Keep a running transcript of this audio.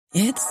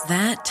It's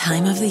that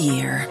time of the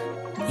year.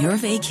 Your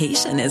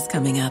vacation is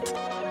coming up.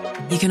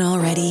 You can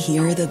already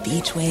hear the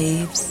beach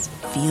waves,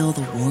 feel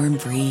the warm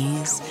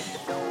breeze,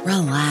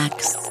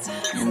 relax,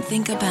 and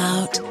think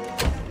about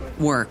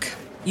work.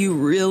 You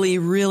really,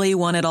 really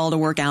want it all to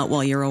work out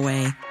while you're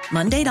away.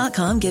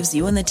 Monday.com gives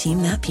you and the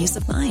team that peace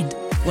of mind.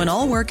 When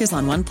all work is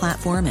on one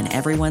platform and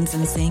everyone's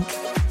in sync,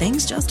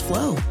 things just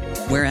flow.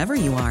 Wherever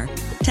you are,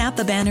 tap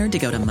the banner to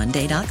go to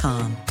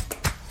Monday.com.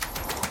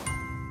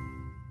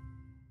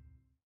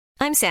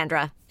 I'm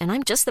Sandra, and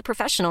I'm just the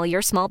professional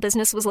your small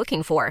business was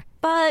looking for.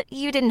 But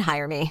you didn't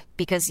hire me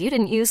because you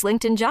didn't use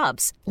LinkedIn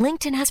Jobs.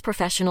 LinkedIn has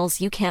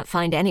professionals you can't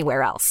find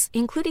anywhere else,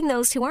 including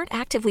those who aren't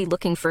actively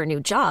looking for a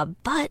new job,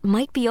 but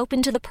might be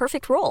open to the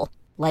perfect role,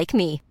 like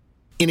me.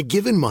 In a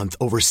given month,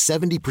 over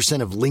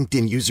 70% of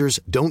LinkedIn users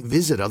don't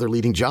visit other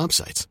leading job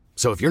sites.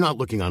 So if you're not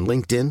looking on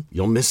LinkedIn,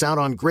 you'll miss out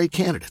on great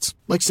candidates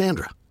like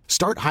Sandra.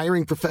 Start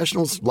hiring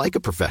professionals like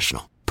a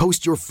professional.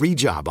 Post your free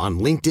job on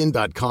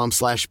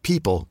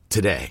linkedin.com/people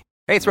today.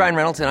 Hey, it's Ryan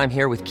Reynolds, and I'm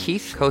here with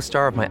Keith,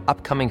 co-star of my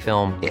upcoming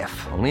film,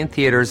 If, only in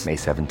theaters May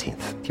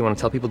 17th. Do you want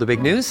to tell people the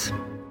big news?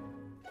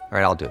 All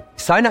right, I'll do it.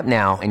 Sign up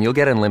now and you'll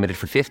get unlimited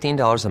for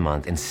 $15 a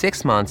month and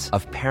 6 months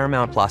of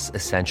Paramount Plus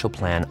Essential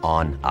Plan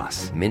on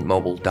us.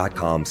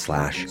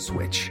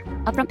 MintMobile.com/switch.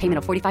 Upfront payment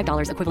of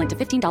 $45 equivalent to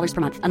 $15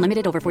 per month.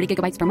 Unlimited over 40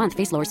 gigabytes per month.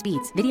 Face lower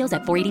speeds. Videos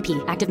at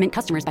 480p. Active Mint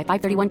customers by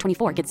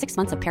 531.24 get 6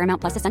 months of Paramount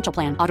Plus Essential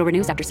Plan. Auto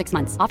renews after 6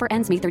 months. Offer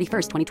ends May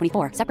 31st,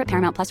 2024. Separate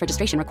Paramount Plus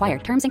registration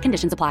required. Terms and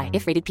conditions apply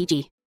if rated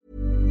PG.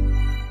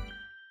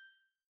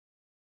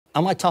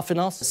 Am I tough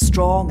enough?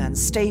 Strong and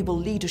stable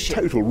leadership.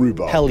 Total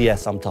rhubarb. Hell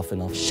yes, I'm tough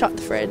enough. Shut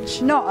the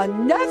fridge. Not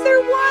another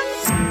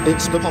one?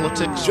 It's the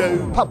Politics Show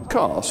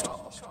podcast.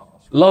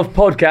 Love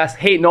podcast,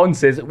 hate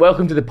nonsense.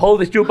 Welcome to the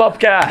Politics Show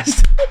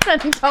podcast.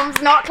 And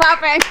Tom's not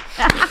clapping.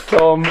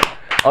 Tom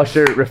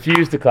Usher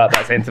refused to clap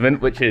that sentiment,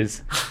 which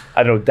is,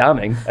 I don't know,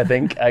 damning, I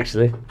think,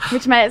 actually.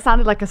 Which made it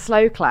sounded like a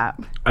slow clap.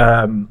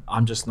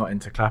 I'm just not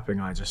into clapping.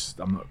 I've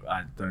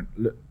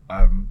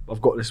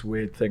got this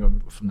weird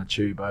thing from the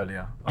tube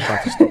earlier. I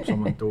tried to stop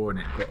someone's door and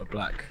it got a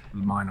black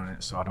line on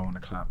it, so I don't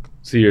want to clap.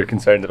 So you're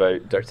concerned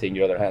about dirtying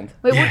your other hand?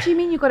 Wait, what do you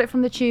mean you got it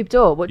from the tube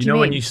door? What do you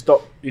mean? When you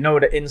stop,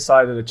 the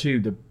inside of the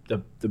tube,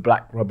 the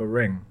black rubber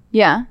ring?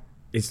 Yeah.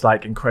 It's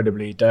like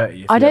incredibly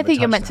dirty. I don't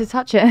think you're meant to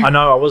touch it. I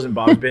know I wasn't,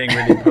 but I was being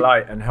really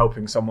polite and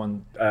helping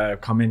someone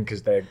come in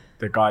because the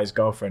guy's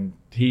girlfriend,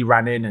 he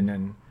ran in and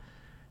then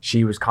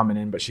she was coming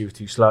in, but she was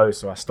too slow,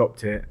 so I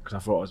stopped it because I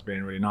thought I was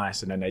being really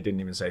nice, and then they didn't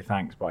even say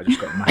thanks, but I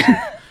just got a massive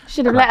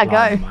should have let her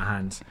go. In my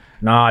hands.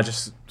 No, I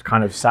just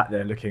kind of sat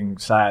there looking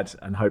sad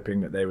and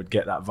hoping that they would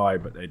get that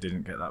vibe, but they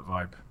didn't get that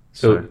vibe.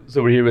 So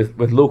we're here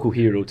with local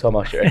hero Tom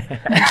Usher,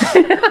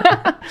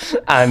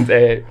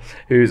 and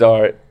who's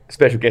our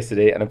special guest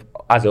today, and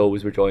as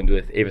always, we're joined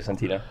with Ava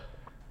Santina.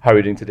 How are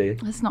we doing today?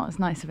 That's not as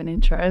nice of an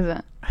intro, is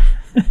it?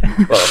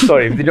 Well,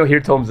 sorry, if you don't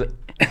hear Tom's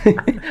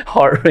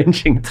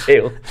heart-wrenching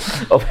tale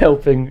of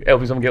helping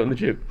someone get on the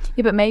tube.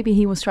 Yeah, but maybe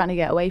he was trying to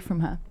get away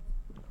from her.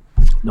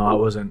 No, I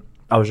wasn't.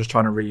 I was just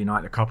trying to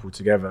reunite the couple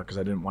together because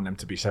I didn't want them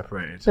to be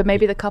separated. But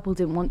maybe the couple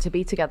didn't want to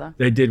be together.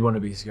 They did want to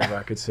be together.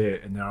 I could see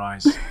it in their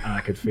eyes, and I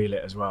could feel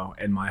it as well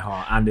in my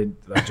heart and in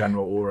the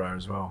general aura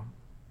as well.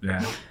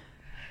 Yeah.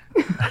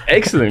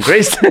 Excellent,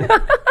 great stuff.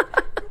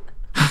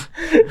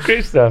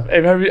 Great stuff. How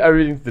are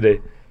you doing today?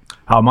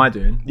 How am I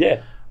doing?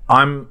 Yeah.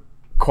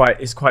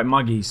 It's quite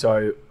muggy,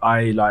 so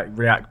I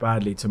react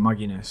badly to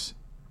mugginess.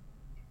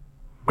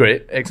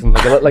 Great, excellent.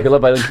 Like a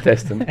Love Island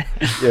contestant.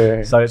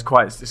 Yeah. So it's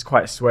quite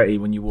sweaty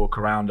when you walk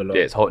around a lot.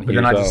 Yeah, it's hot in here. But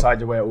then as I well. decided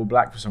to wear it all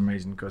black for some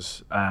reason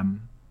because, I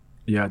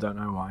don't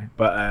know why.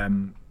 But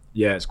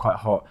yeah, it's quite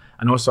hot.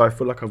 And also I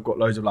feel like I've got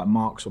loads of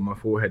marks on my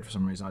forehead for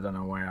some reason. I don't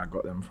know where I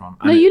got them from.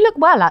 No, you look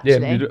well actually.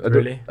 Yeah,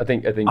 really? I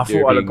think I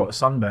thought I'd have got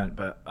sunburnt,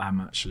 but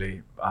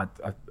actually,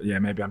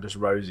 maybe I'm just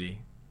rosy.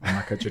 I'm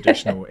like a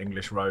traditional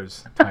English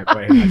rose type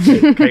way,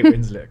 like Kate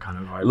Winslet kind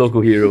of vibe.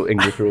 Local hero,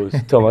 English rose,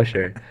 Tom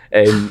Usher.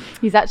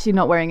 He's actually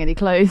not wearing any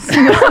clothes.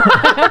 You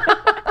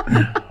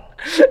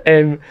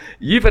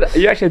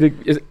actually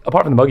had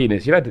apart from the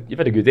mugginess, you've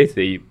had a good day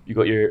today. You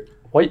got your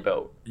white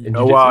belt.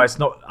 Oh well, it's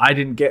not. I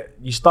didn't get.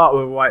 You start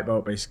with a white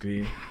belt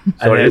basically.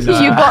 Sorry, you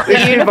got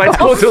the uniform. My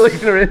total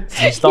ignorance.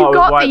 You start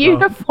got with the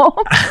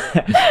uniform.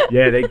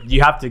 Yeah,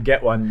 you have to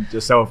get one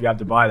yourself. You have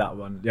to buy that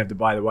one. You have to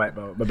buy the white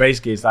belt. But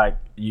basically, it's like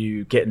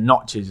you get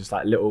notches. It's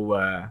like little.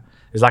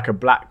 It's like a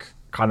black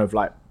kind of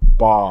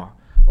bar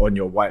on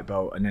your white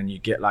belt, and then you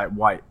get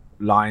white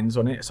lines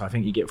on it. So I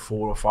think you get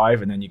 4 or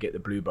 5, and then you get the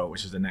blue belt,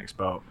 which is the next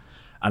belt.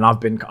 And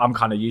I'm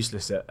kind of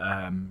useless at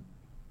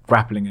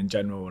grappling in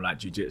general, like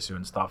jiu-jitsu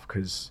and stuff,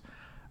 because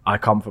I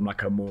come from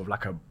more of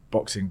a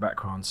boxing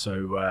background.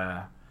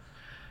 So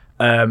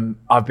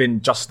I've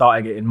been just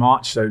starting it in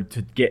March, so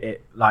to get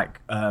it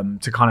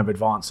to kind of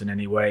advance in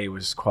any way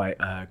was quite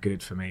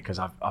good for me, because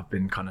I've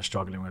been kind of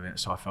struggling with it,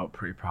 so I felt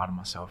pretty proud of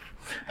myself.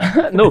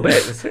 No, but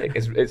it's sick.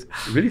 It's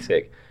really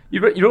sick. You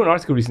wrote an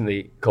article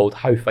recently called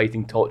 "How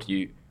Fighting Taught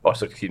You," or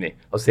sorry, excuse me,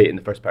 I'll say it in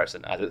the first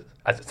person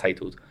as it's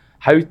titled.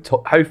 How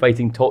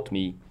fighting taught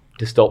me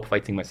to stop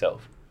fighting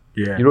myself.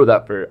 Yeah. You wrote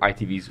that for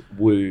ITV's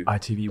Woo.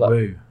 ITV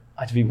Woo.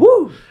 ITV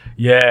Woo.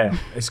 Yeah,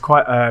 it's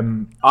quite. I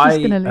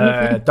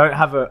don't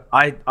have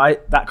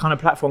that kind of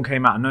platform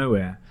came out of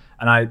nowhere,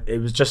 and it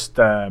was just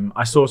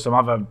I saw some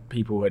other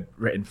people who had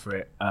written for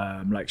it,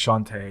 like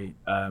Shantae,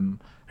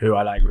 who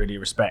I like really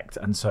respect,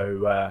 and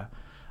so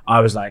I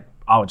was like,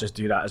 I'll just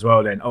do that as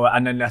well then. Oh,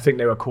 and then I think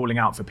they were calling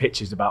out for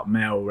pitches about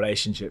male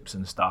relationships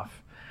and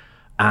stuff,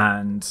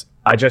 and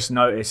I just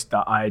noticed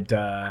that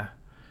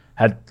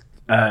had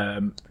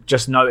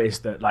just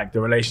noticed that like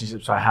the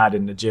relationships I had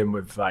in the gym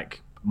with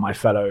like my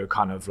fellow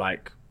kind of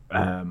like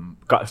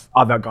got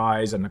other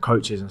guys and the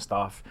coaches and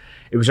stuff,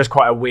 it was just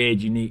quite a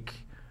weird, unique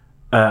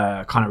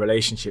kind of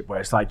relationship where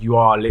it's like you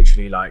are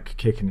literally like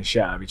kicking the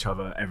shit out of each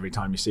other every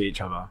time you see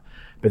each other,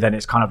 but then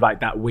it's kind of like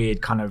that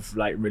weird kind of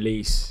like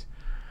release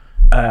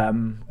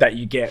that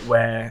you get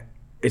where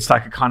it's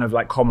like a kind of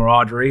like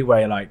camaraderie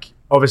where like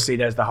obviously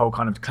there's the whole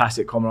kind of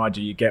classic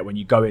camaraderie you get when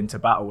you go into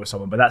battle with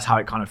someone, but that's how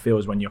it kind of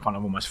feels when you're kind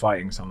of almost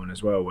fighting someone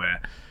as well,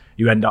 where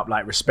you end up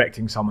like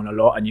respecting someone a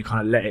lot and you kind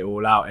of let it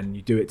all out and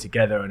you do it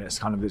together, and it's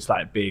kind of this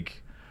like big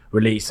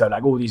release. So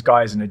like all these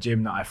guys in the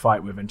gym that I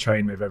fight with and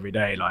train with every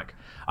day, like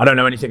I don't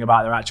know anything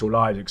about their actual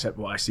lives except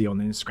what I see on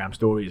the Instagram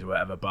stories or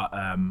whatever, but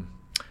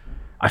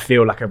I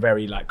feel like a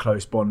very like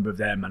close bond with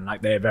them, and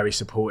like they're very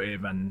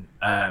supportive, and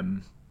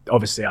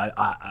obviously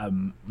I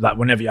like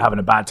whenever you're having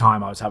a bad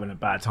time, I was having a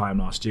bad time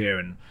last year,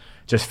 and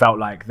just felt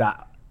like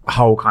that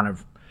whole kind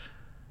of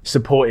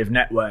supportive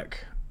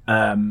network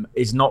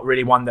is not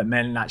really one that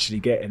men actually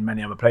get in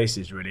many other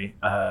places really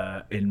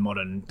in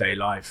modern day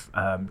life,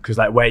 because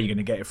like where are you going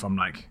to get it from,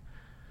 like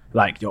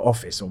your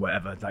office or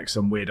whatever, like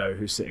some weirdo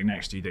who's sitting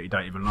next to you that you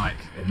don't even like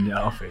in your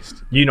office.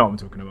 You know what I'm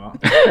talking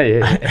about.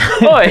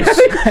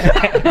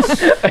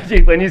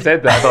 When you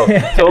said that, I thought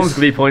Tom's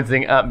gonna be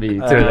pointing at me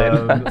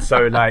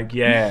so like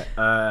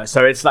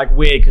so it's like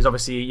weird because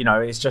obviously, you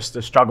know, it's just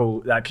a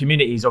struggle. Like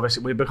communities,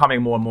 obviously we're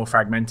becoming more and more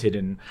fragmented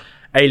and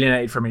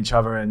alienated from each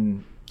other,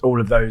 and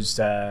all of those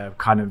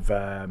kind of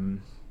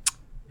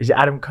is it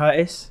Adam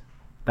Curtis?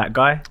 That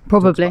guy?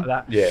 Probably.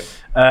 That. Yeah.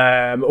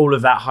 All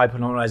of that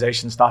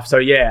hyper-normalization stuff. So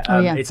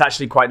it's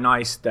actually quite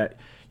nice that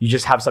you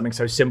just have something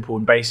so simple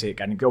and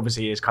basic, and it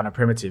obviously is kind of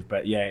primitive,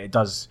 but yeah, it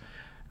does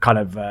kind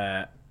of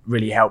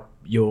really help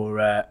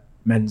your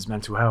men's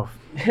mental health.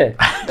 Do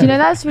you know,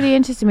 that's really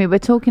interesting.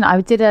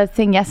 I did a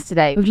thing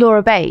yesterday with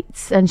Laura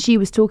Bates, and she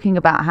was talking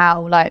about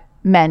how like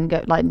men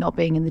go like not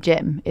being in the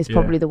gym is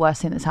probably the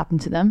worst thing that's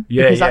happened to them,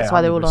 because that's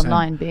why they're all 100%.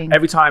 Online being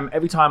every time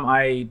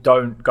I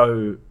don't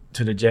go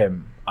to the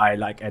gym, I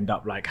like end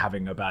up like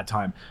having a bad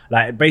time.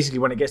 Like basically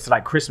when it gets to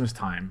like Christmas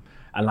time,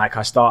 and like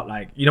I start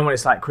like, you know when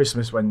it's like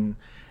Christmas when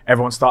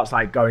everyone starts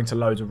like going to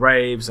loads of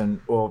raves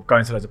or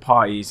going to loads of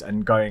parties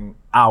and going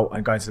out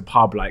and going to the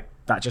pub, like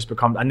that just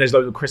becomes, and there's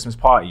loads of Christmas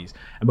parties,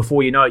 and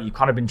before you know it, you've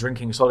kind of been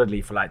drinking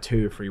solidly for like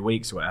 2 or 3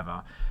 weeks or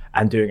whatever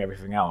and doing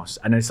everything else,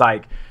 and it's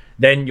like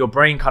then your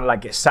brain kind of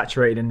like gets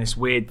saturated in this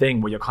weird thing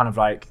where you're kind of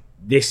like,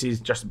 this is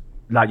just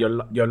like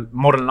your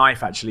modern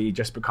life actually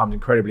just becomes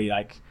incredibly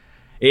like,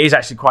 it is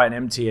actually quite an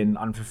empty and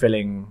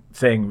unfulfilling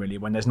thing really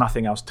when there's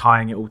nothing else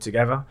tying it all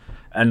together.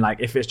 And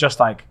like if it's just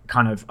like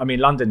kind of, I mean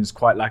London's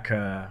quite like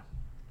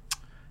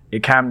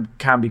it can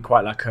be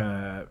quite like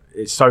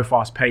it's so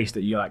fast paced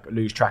that you like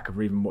lose track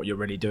of even what you're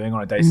really doing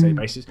on a day-to-day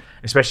basis,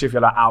 especially if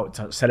you're like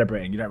out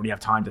celebrating, you don't really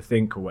have time to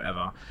think or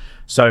whatever.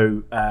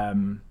 So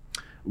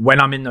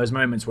when I'm in those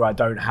moments where I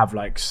don't have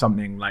like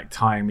something like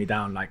tying me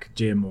down like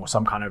gym or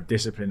some kind of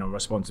discipline or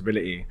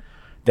responsibility,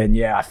 then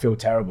yeah, I feel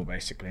terrible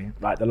basically.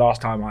 Like the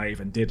last time I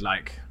even did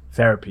like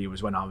therapy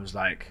was when I was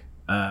like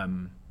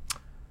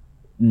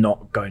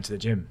not going to the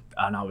gym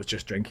and I was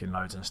just drinking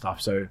loads and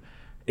stuff. So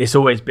it's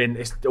always been,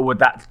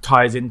 that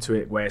ties into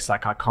it where it's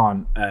like I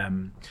can't,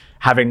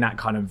 having that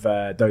kind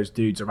of those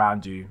dudes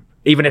around you,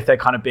 even if they're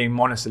kind of being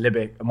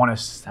monosyllabic, one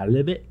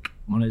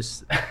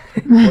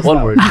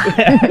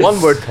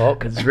word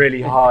talk. It's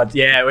really hard.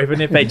 Yeah,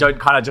 even if they don't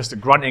kind of just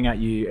grunting at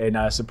you in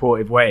a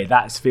supportive way,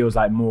 that feels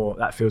like more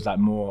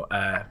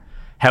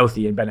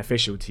healthy and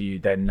beneficial to you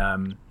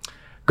than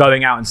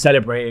going out and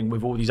celebrating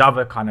with all these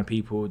other kind of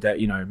people that,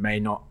 you know, may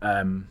not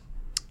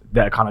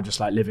that are kind of just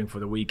like living for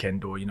the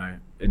weekend or, you know,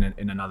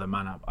 in another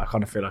manner. I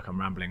kind of feel like I'm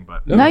rambling,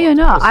 but no, you're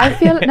not. I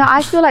feel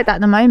like that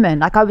at the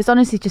moment. Like I was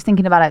honestly just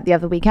thinking about it the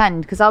other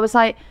weekend because I was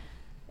like,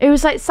 it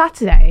was like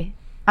Saturday.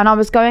 And I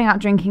was going out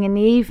drinking in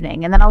the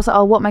evening, and then I was like,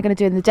 "Oh, what am I going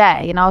to do in the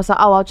day?" And I was like,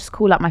 "Oh, I'll just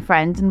call up my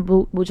friends, and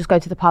we'll just go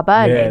to the pub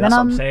early." Yeah, that's what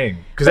I'm saying.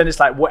 Because then it's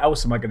like, what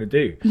else am I going to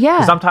do? Yeah.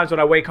 Because sometimes when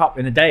I wake up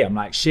in the day, I'm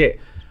like, "Shit,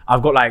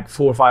 I've got like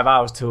 4 or 5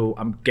 hours till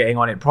I'm getting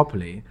on it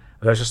properly."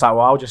 And I was just like,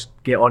 "Well, I'll just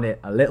get on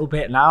it a little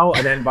bit now,"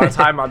 and then by the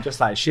time I'm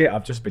just like, "Shit,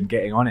 I've just been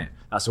getting on it."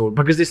 That's all.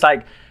 Because it's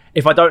like,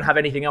 if I don't have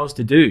anything else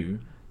to do,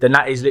 then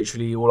that is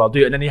literally all I'll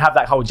do. And then you have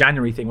that whole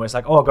January thing where it's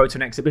like, "Oh, I'll go to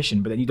an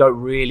exhibition," but then you don't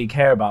really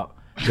care about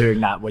doing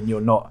that when you're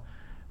not.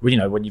 You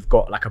know, when you've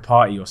got like a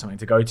party or something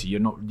to go to, you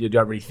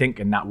don't really think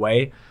in that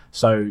way.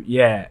 So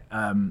yeah,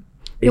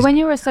 when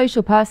you're a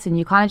social person,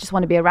 you kind of just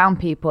want to be around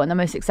people, and the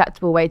most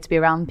acceptable way to be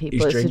around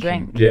people is to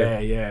drink.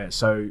 Yeah.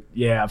 So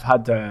I've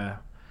had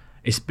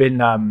it's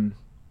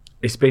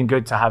been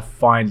good to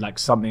find like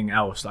something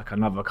else, like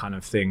another kind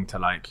of thing to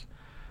like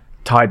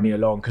tide me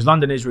along, because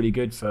London is really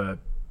good for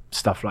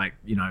stuff like,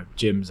 you know,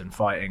 gyms and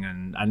fighting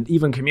and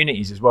even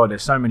communities as well.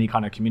 There's so many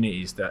kind of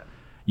communities that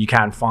you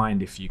can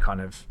find if you kind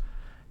of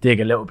dig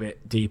a little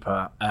bit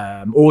deeper,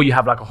 or you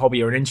have like a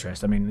hobby or an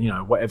interest. I mean, you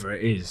know, whatever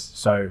it is.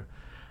 So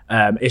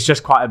it's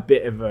just quite a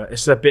bit of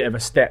a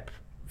step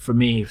for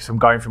me from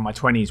going from my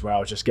 20s, where I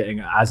was just getting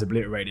as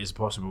obliterated as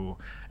possible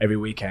every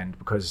weekend,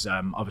 because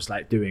I was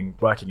like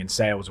working in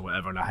sales or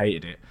whatever, and I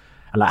hated it,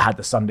 and like had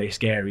the Sunday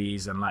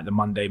scaries and like the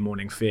Monday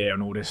morning fear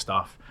and all this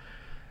stuff.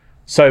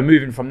 So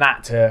moving from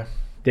that to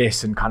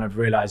this and kind of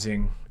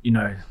realizing, you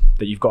know,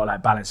 that you've got to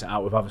like balance it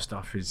out with other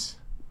stuff is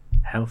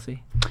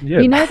healthy.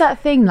 You know that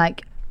thing,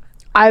 like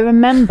I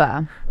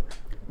remember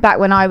back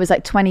when I was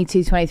like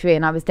 22, 23,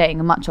 and I was dating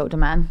a much older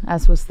man,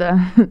 as was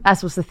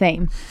the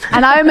theme.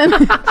 And I remember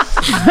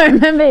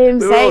him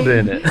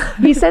saying,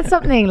 he said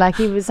something like,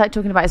 he was like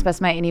talking about his best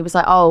mate, and he was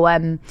like, oh,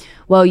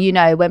 well, you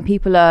know, when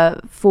people are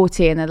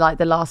 40 and they're like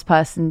the last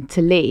person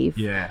to leave,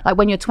 like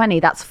when you're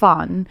 20, that's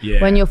fun.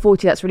 When you're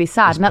 40, that's really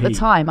sad. And at the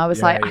time, I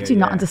was like, I do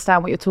not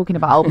understand what you're talking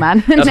about, old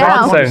man.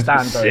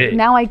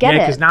 Now I get it.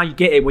 Because now you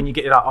get it when you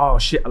get it, like, oh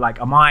shit, like,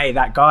 am I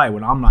that guy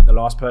when I'm like the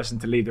last person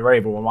to leave the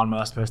rave, or I'm the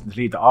last person to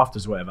leave the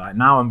afters, whatever. Like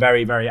now I'm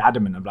very, very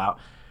adamant about,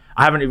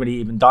 I haven't really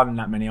even done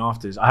that many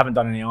afters. I haven't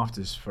done any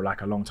afters for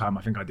like a long time.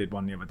 I think I did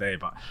one the other day,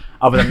 but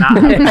other than that,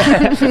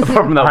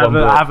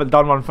 I haven't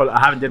done one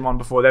I haven't did one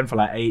before then for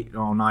like 8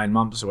 or 9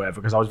 months or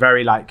whatever, because I was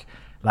very like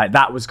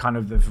that was kind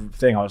of the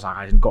thing. I was like,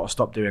 I've got to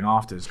stop doing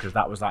afters, because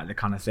that was like the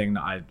kind of thing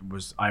that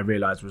I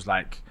realized was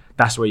like,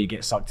 that's where you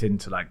get sucked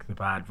into like the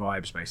bad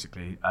vibes,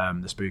 basically,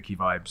 the spooky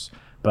vibes.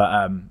 But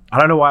I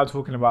don't know why I'm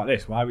talking about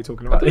this. Why are we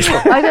talking about this?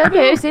 I don't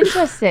know. It's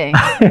interesting.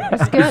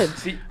 It's good.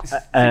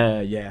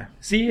 Yeah.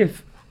 See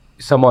if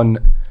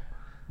someone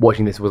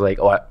watching this was like,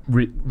 oh, I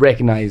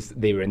recognized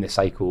they were in this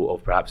cycle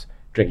of perhaps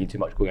drinking too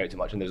much, going out too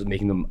much, and it was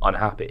making them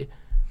unhappy.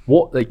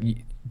 What, like,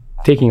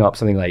 taking up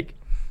something like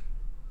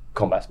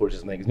combat sports or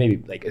something is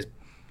maybe like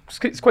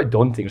it's quite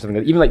daunting or something.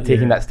 Like, even like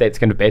taking that step to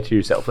kind of better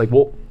yourself. Like,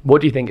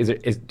 what do you think is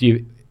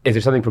there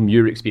something from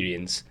your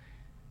experience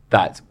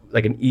that's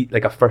like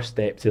a first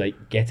step to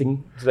like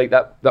getting to like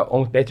that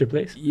almost better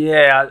place?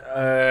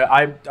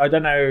 I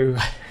don't know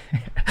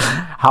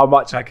how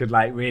much I could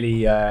like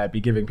really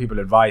be giving people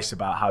advice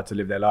about how to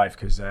live their life,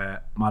 because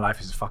my life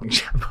is a fucking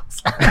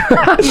shambles.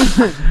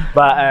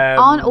 But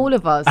aren't all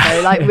of us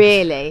though? Like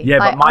really? Yeah,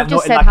 like, but mine's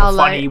not in like a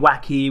funny,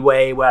 wacky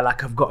way where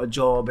like I've got a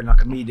job in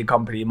like a media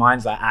company.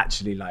 Mine's like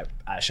actually like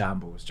at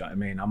shambles. Do you know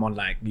what I mean? I'm on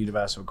like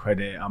universal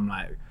credit. I'm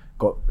like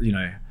got, you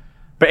know,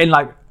 but in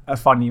like a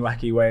funny,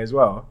 wacky way as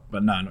well,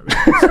 but no, not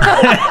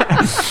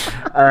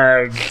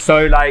really.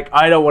 So like,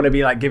 I don't want to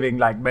be like giving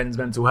like men's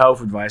mental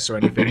health advice or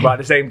anything, but at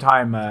the same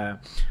time,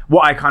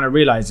 what I kind of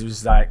realized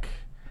was like,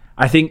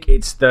 I think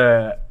it's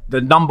the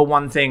number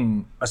one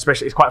thing,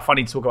 especially, it's quite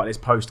funny to talk about this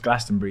post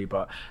Glastonbury,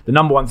 but the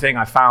number one thing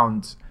I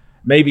found,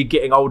 maybe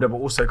getting older, but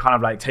also kind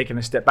of like taking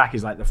a step back,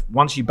 is like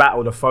once you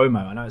battle the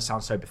FOMO, I know it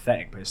sounds so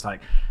pathetic, but it's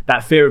like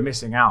that fear of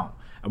missing out.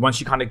 And once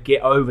you kind of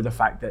get over the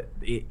fact that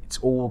it's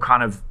all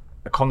kind of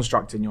a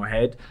construct in your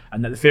head,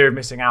 and that the fear of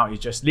missing out is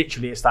just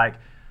literally, it's like,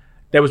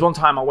 there was one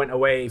time I went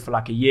away for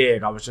like a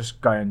year. I was just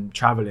going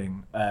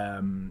traveling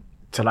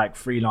to like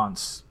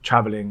freelance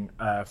traveling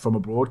from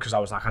abroad, because I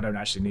was like, I don't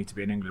actually need to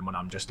be in England when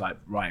I'm just like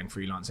writing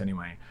freelance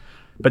anyway.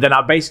 But then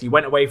I basically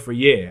went away for a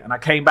year, and I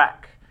came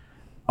back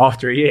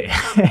after a year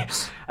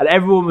and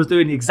everyone was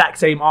doing the exact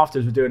same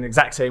afters, was doing the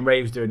exact same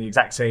raves, doing the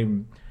exact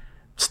same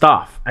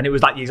stuff, and it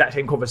was like the exact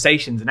same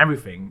conversations and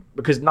everything,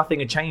 because nothing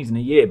had changed in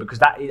a year.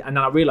 And then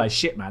I realized,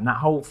 shit man, that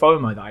whole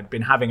FOMO that I'd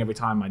been having every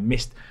time I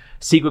missed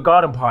Secret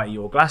Garden Party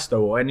or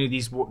Glasgow or any of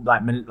these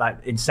like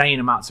insane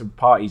amounts of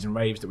parties and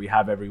raves that we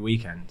have every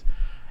weekend,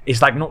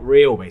 it's like not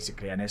real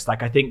basically. And it's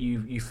like, I think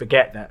you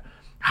forget that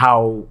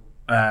how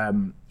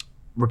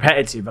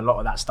repetitive a lot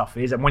of that stuff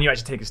is, and when you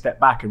actually take a step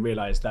back and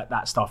realize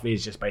that stuff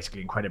is just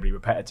basically incredibly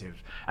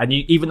repetitive, and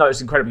even though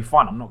it's incredibly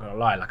fun, I'm not gonna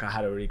lie, like I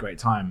had a really great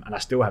time and I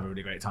still have a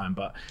really great time,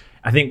 but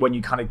I think when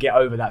you kind of get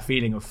over that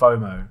feeling of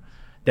FOMO,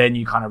 then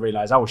you kind of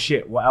realize, oh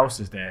shit, what else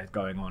is there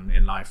going on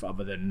in life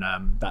other than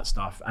that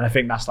stuff. And I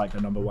think that's like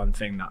the number one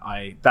thing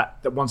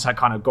that once I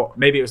kind of got,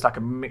 maybe it was like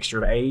a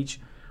mixture of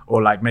age,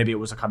 or like maybe it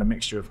was a kind of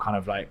mixture of kind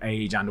of like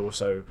age and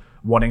also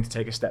wanting to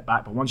take a step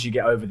back, but once you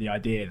get over the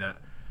idea that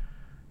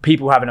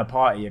people having a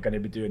party are going to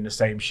be doing the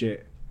same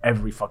shit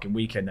every fucking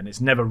weekend, and it's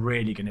never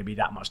really going to be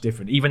that much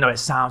different, even though it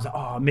sounds like,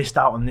 oh, I missed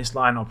out on this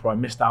lineup, or I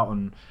missed out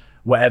on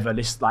whatever,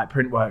 this like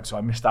Printworks, or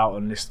I missed out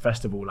on this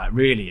festival. Like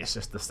really, it's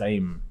just the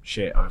same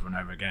shit over and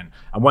over again.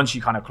 And once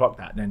you kind of clock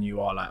that, then you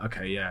are like,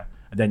 okay, yeah,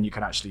 and then you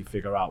can actually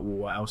figure out, well,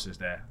 what else is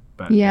there.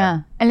 But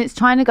yeah, and it's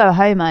trying to go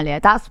home earlier.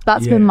 That's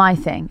been my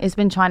thing. It's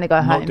been trying to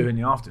go home. Not doing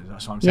the afters,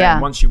 that's what I'm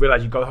saying. Once you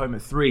realize you go home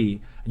at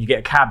 3 and you get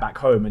a cab back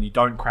home and you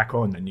don't crack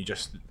on, and you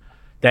just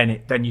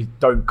then you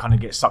don't kind of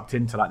get sucked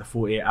into like the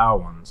 48-hour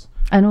ones.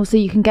 And also,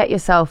 you can get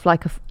yourself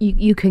like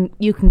you can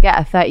get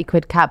a 30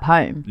 quid cab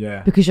home,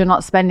 because you're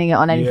not spending it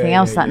on anything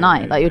else that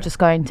night. Like you're just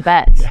going to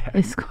bed.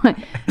 It's quite,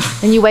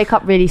 and you wake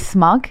up really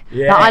smug.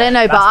 Yeah, like, I don't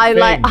know, but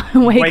I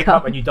wake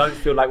up and you don't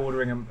feel like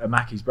ordering a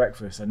Mackey's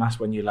breakfast, and that's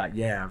when you're like,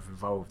 yeah, I've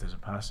evolved as a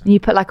person. And you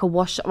put like a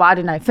wash. Well, I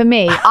don't know. For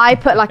me, I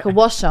put like a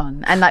wash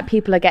on, and like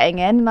people are getting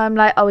in, and I'm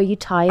like, oh, are you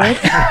tired?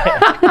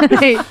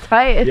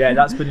 Tired. Yeah,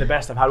 that's been the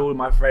best. I've had all of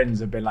my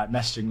friends have been like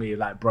messaging me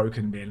like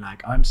broken, being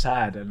like, I'm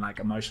sad and like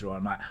emotional.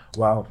 I'm like,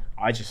 well,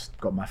 I just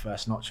got my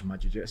first notch on my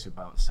jiu-jitsu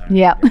belt, so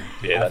I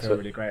feel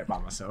really great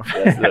about myself.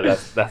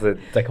 That's the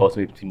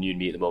dichotomy between you and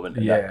me at the moment.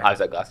 And I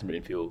was at Glastonbury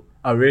and feel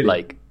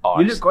like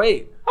you look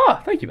great. Oh,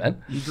 thank you,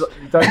 man. You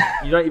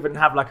don't even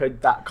have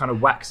like that kind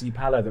of waxy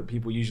pallor that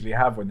people usually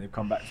have when they've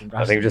come back from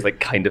Glastonbury. I think I'm just like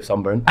kind of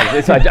sunburned.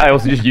 I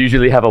also just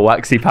usually have a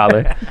waxy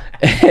pallor.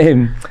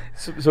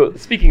 So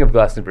speaking of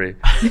Glastonbury,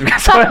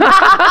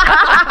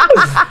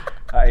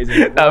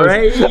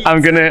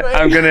 I'm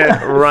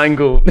gonna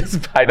wrangle this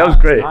fight. That was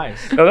great.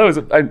 Nice. No,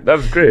 that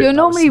was great. You're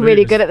normally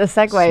really good at the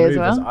segue as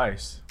well. As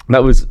ice.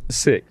 That was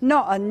sick.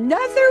 Not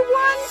another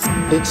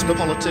one. It's the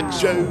Politics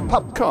Show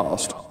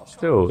podcast.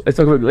 So let's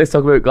talk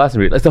about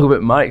Glastonbury. Let's talk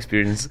about my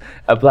experience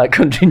at Black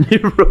Country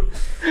Neuro.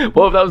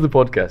 What if that was the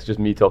podcast? Just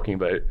me talking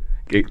about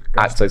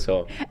acts I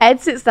saw. Ed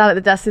sits down at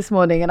the desk this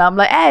morning and I'm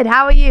like, Ed,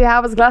 how are you?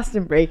 How was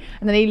Glastonbury?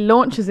 And then he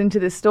launches into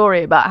this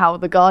story about how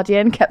The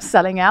Guardian kept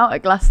selling out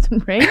at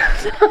Glastonbury.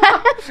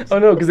 Oh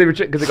no, because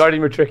The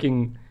Guardian were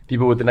tricking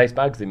people with the nice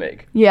bags they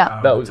make.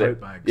 Yeah. That was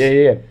it. Bags.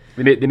 Yeah.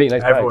 They make nice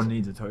bags. Everyone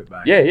needs a tote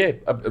bag. Yeah.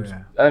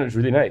 And it's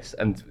really nice.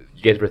 And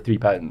you get it for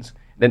 £3.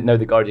 Then now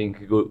The Guardian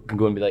can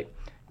go and be like,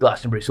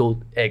 Glastonbury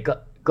sold,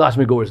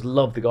 Glastonbury goers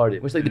love The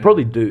Guardian, which like they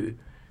probably do.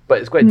 But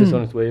it's quite a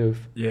dishonest way of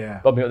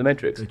bumping up the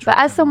metrics. But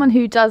as someone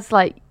who does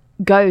like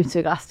go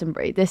to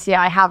Glastonbury, this year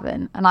I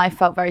haven't, and I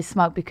felt very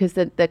smug because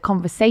the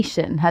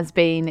conversation has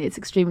been it's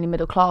extremely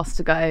middle class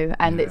to go,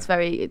 and there's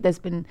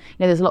been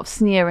there's a lot of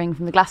sneering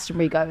from the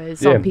Glastonbury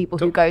goers on people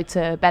who go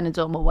to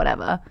Benidorm or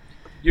whatever.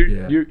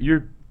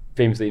 You're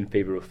famously in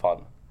favour of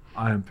fun.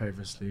 I am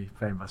famously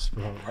famous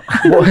for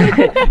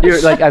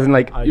you're like as in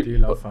like I do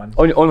love fun.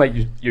 On like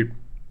your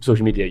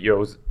social media, you're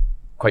always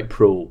quite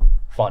pro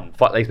fun,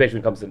 like especially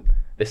when it comes to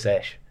the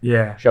sesh.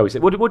 Yeah. Shall we say?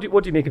 What do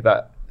you make of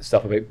that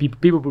stuff about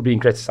people were being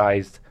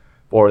criticised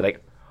for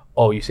like,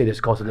 oh, you say there's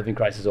a cost of living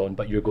crisis on,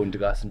 but you're going to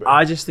Glastonbury?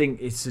 I just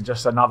think it's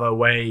just another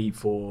way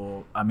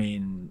for,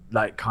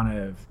 like kind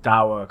of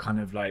dour, kind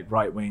of like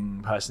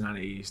right-wing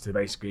personalities to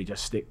basically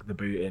just stick the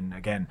boot in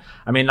again.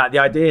 I mean, like the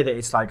idea that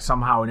it's like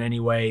somehow in any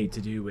way to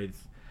do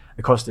with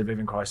the cost of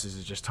living crisis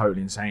is just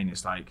totally insane.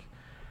 It's like,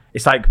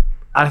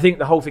 I think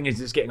the whole thing is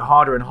it's getting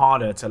harder and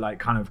harder to like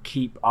kind of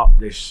keep up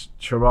this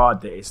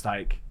charade that it's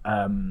like,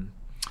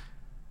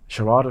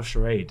 charade or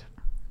charade?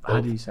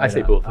 How do you say that? I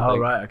say both. Oh,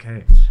 right,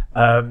 okay.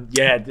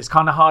 It's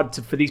kind of hard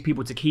for these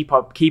people to keep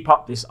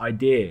up this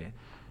idea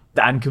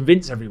and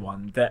convince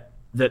everyone that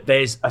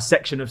there's a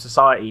section of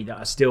society that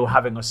are still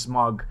having a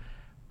smug,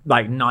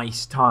 like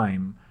nice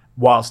time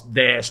whilst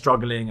they're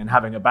struggling and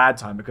having a bad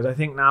time. Because I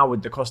think now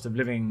with the cost of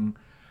living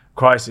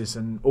crisis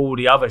and all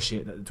the other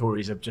shit that the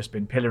Tories have just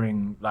been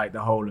pillaring like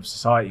the whole of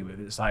society with,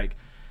 it's like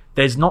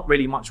there's not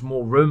really much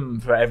more room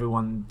for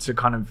everyone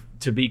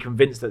to be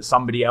convinced that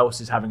somebody else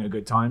is having a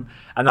good time.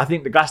 And I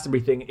think the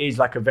Glastonbury thing is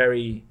like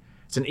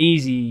it's an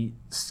easy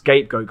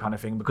scapegoat kind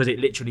of thing, because it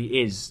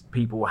literally is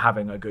people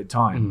having a good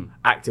time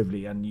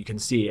actively, and you can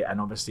see it. And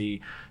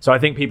obviously, so I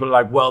think people are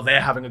like, well,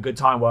 they're having a good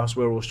time whilst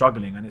we're all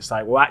struggling. And it's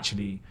like, well,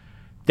 actually,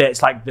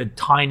 it's like the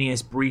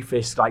tiniest,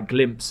 briefest like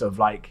glimpse of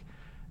like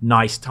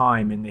nice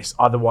time in this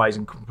otherwise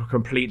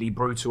completely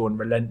brutal and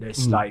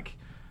relentless like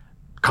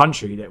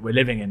country that we're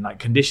living in, like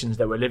conditions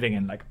that we're living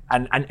in, like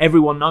and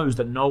everyone knows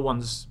that no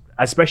one's,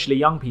 especially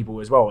young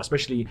people as well,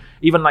 especially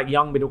even like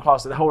young middle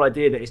class, the whole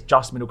idea that it's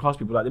just middle class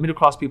people, like the middle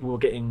class people were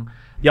getting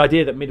the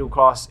idea that middle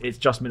class it's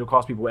just middle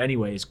class people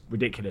anyway is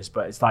ridiculous.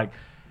 But it's like,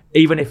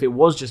 even if it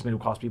was just middle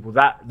class people,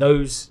 that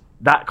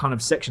kind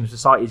of section of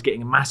society is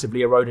getting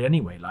massively eroded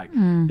anyway. Like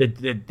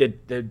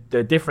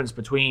the difference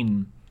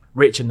between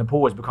rich and the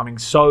poor is becoming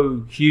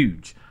so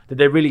huge that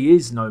there really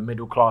is no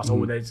middle class,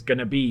 or there's going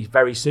to be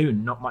very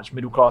soon not much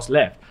middle class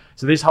left.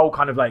 So this whole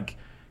kind of like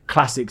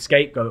classic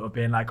scapegoat of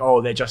being like,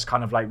 oh, they're just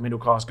kind of like middle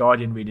class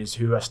Guardian readers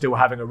who are still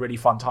having a really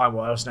fun time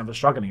while else never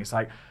struggling. It's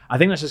like, I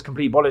think that's just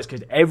complete bollocks,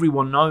 because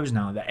everyone knows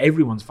now that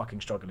everyone's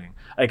fucking struggling,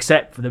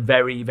 except for the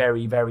very,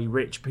 very, very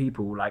rich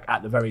people like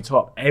at the very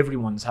top.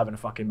 Everyone's having a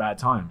fucking bad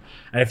time.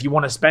 And if you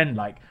want to spend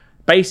like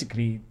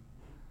basically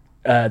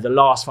the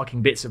last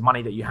fucking bits of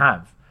money that you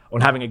have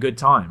on having a good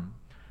time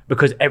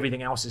because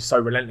everything else is so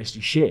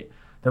relentlessly shit,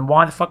 then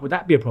why the fuck would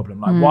that be a problem?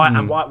 Like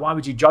why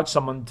would you judge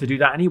someone to do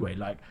that anyway?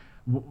 Like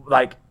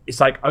it's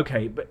like,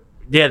 okay, but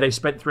yeah, they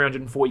spent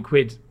 340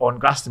 quid on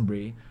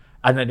Glastonbury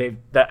and then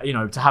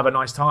to have a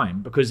nice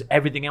time because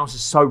everything else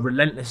is so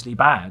relentlessly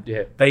bad.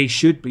 Yeah. They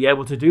should be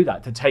able to do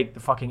that, to take the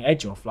fucking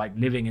edge off like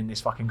living in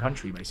this fucking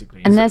country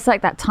basically. And there's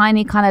like that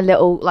tiny kind of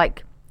little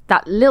like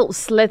that little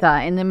slither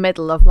in the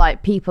middle of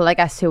like people, I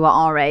guess, who are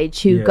our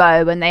age, who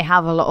go and they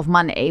have a lot of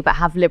money but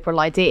have liberal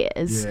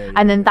ideas,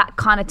 and then that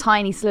kind of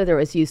tiny slither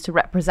is used to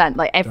represent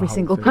like every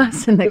single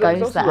person that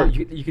goes there. Like,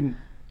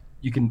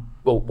 you can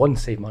one,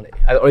 save money,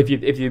 or if you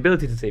have the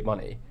ability to save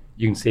money,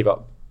 you can save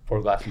up for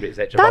Glastonbury,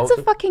 etc. That's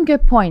a fucking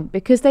good point,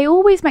 because they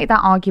always make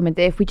that argument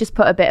that if we just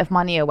put a bit of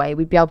money away,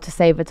 we'd be able to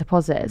save a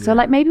deposit. So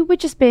like maybe we're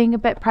just being a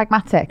bit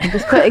pragmatic and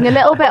just putting a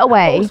little bit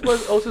away.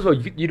 Also as well,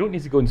 you don't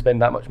need to go and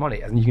spend that much money,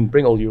 and you can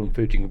bring all your own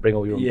food, you can bring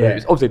all your own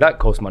booze. Obviously that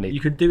costs money.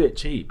 You can do it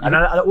cheap. And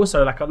I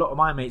also, like, a lot of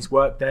my mates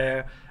work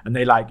there, and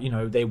they like, you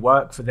know, they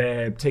work for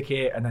their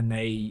ticket, and then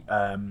they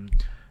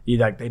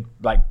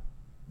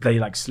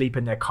sleep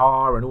in their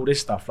car and all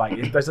this stuff. Like,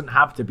 it doesn't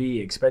have to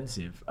be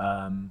expensive.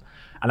 And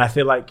I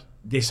feel like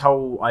this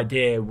whole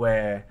idea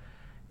where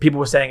people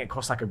were saying it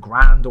costs like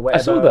 $1,000 or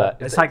whatever. I saw that.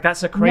 It's like,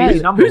 that's a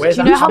crazy number. Do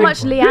you know how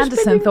much Lee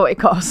Anderson thought it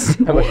cost?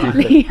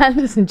 Lee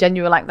Anderson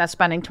genuinely like, they're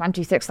spending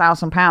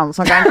 £26,000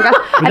 on going to go.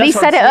 And he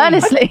said it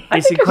earnestly.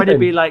 It's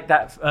incredibly like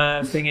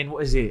that thing in,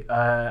 what is it?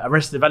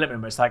 Arrested Development,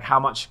 where it's like,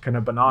 how much can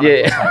a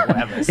banana cost? Like,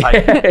 whatever. It's like,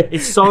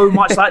 it's so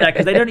much like that,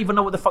 because they don't even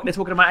know what the fuck they're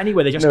talking about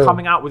anyway. They're just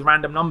coming out with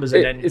random numbers,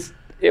 and then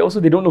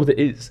also, they don't know what it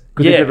is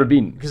because they've never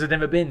been. Because they've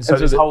never been. So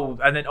this whole,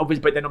 and then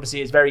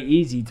obviously it's very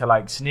easy to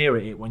like sneer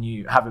at it when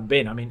you haven't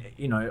been. I mean,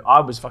 you know,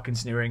 I was fucking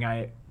sneering at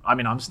it. I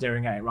mean, I'm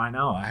sneering at it right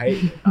now. I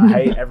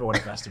hate everyone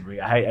at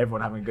Glastonbury. I hate everyone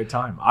having a good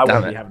time. I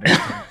won't be having a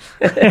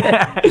good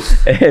time.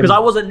 Because I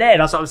wasn't there.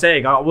 That's what I'm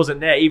saying. I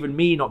wasn't there. Even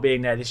me not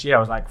being there this year, I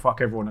was like,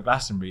 fuck everyone at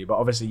Glastonbury. But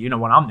obviously, you know,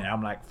 when I'm there,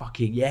 I'm like,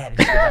 fucking yeah, this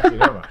is the best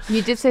thing ever.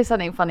 You did say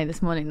something funny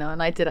this morning, though,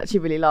 and I did actually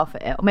really laugh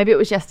at it. Or maybe it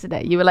was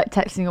yesterday. You were like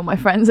texting all my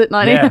friends at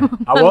 9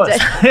 a.m. I was.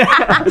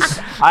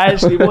 I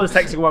actually was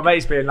texting all my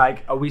mates being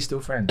like, are we still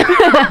friends?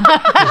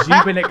 Because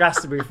you've been at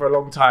Glastonbury for a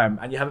long time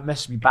and you haven't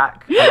messaged me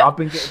back. And I've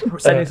been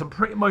sending some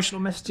pretty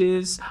emotional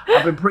messages.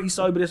 I've been pretty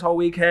sober this whole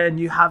weekend.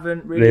 You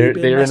haven't really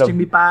been messaging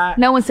me back.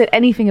 No one said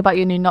anything about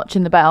your new notch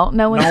in the belt.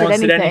 No one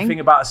said anything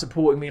about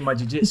supporting me in my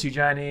jiu-jitsu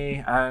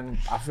journey, and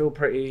I feel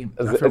pretty.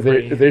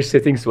 They're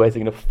sitting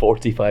sweating in a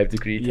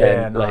 45-degree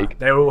tent. Like,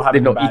 they're all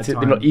having a bad time.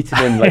 They've not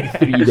eaten in like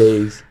 3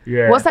 days.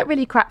 What's that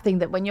really crap thing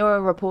that when you're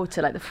a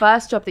reporter, like the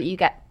first job that you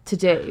get to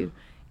do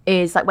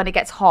is like when it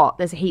gets hot,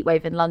 there's a heat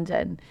wave in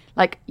London,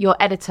 like your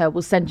editor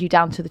will send you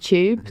down to the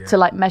tube to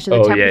like measure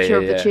the temperature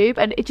of the tube,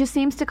 and it just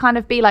seems to kind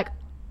of be like,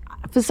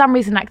 for some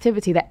reason, an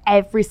activity that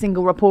every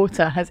single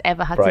reporter has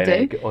ever had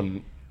to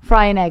do.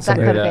 Fry an egg, that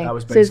kind of thing. That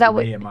was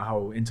basically me and my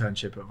whole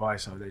internship at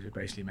Vice. So they just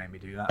basically made me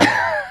do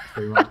that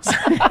for 3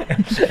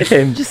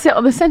 months. Just sit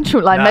on the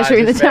central line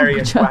measuring the temperature.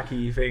 Various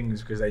wacky things,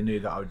 because they knew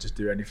that I would just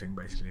do anything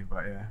basically.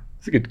 But yeah,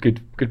 it's a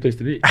good place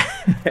to be.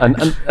 and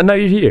now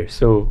you're here,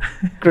 so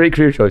great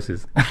career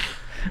choices.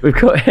 We've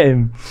got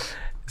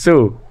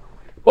so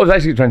what I was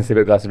actually trying to say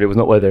about Glastonbury was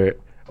not whether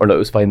or not it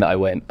was fine that I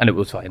went, and it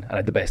was fine, and I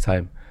had the best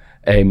time.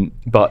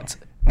 But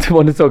I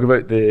want to talk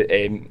about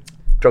the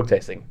drug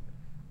testing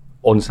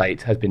on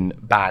site has been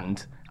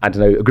banned, and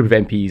now a group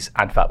of MPs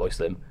and Fatboy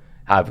Slim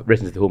have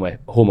written to the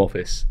Home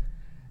Office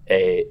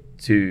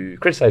to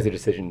criticise the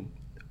decision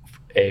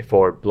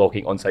for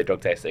blocking on-site drug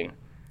testing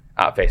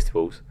at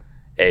festivals.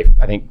 I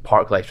think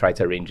Parklife tried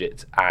to arrange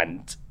it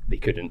and they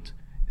couldn't,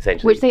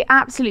 essentially. Which they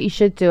absolutely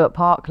should do at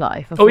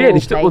Parklife.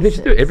 They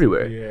should do it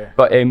everywhere. Yeah.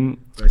 But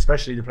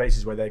especially the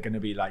places where they're going to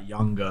be like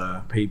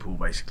younger people,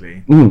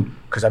 basically.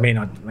 Because I mean,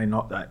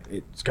 not that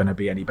it's going to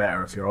be any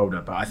better if you're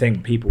older, but I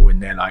think people in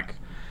their like.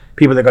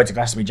 People that go to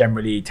Glastonbury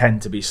generally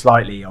tend to be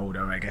slightly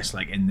older, I guess,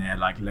 like in their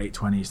like late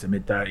 20s to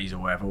mid 30s or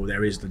whatever. Or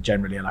there is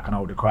generally like an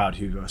older crowd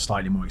who are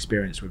slightly more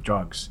experienced with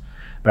drugs.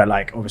 But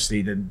like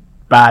obviously the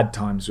bad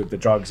times with the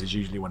drugs is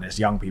usually when there's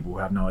young people who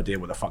have no idea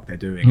what the fuck they're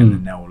doing, and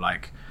then they'll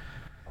like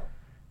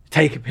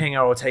take a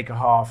pinger or take a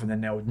half, and then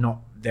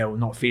they'll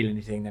not feel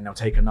anything, then they'll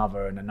take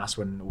another, and then that's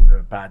when all the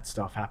bad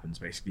stuff happens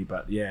basically.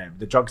 But yeah,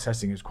 the drug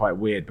testing is quite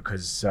weird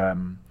because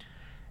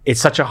it's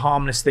such a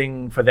harmless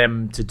thing for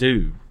them to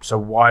do. So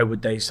why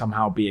would they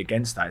somehow be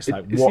against that? It's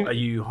like, what are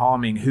you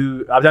harming?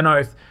 Who? I don't know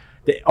if...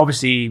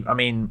 obviously, I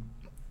mean,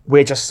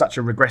 we're just such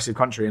a regressive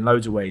country in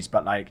loads of ways,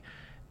 but like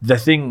the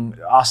thing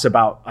I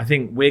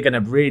think we're going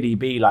to really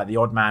be like the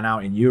odd man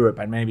out in Europe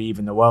and maybe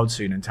even the world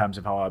soon in terms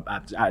of our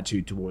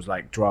attitude towards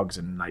like drugs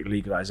and like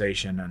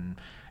legalization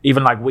and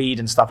even like weed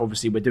and stuff.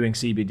 Obviously, we're doing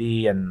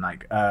CBD and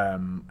like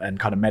and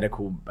kind of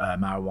medical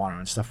marijuana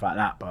and stuff like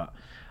that, but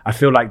I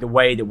feel like the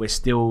way that we're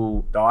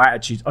still, our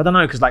attitudes, I don't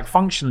know, because like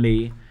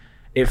functionally,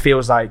 it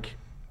feels like,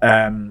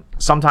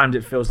 sometimes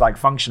it feels like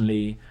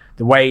functionally,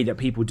 the way that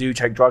people do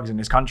take drugs in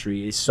this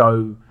country is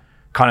so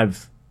kind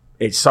of,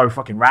 it's so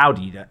fucking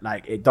rowdy that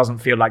like, it doesn't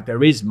feel like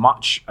there is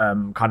much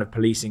kind of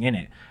policing in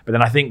it. But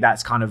then I think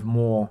that's kind of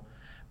more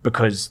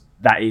because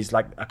that is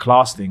like a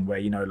class thing where,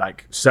 you know,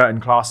 like certain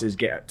classes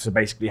get to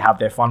basically have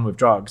their fun with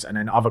drugs, and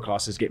then other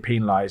classes get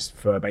penalized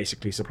for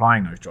basically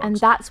supplying those drugs. And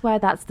that's where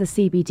the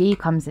CBD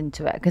comes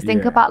into it. Because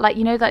think about, like,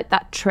 you know, like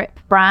that Trip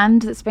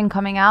brand that's been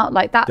coming out,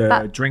 like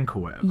that drink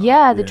or whatever.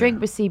 Yeah, the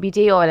drink with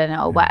CBD oil in it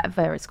or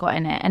whatever it's got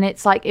in it, and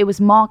it's like it was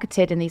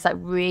marketed in these like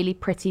really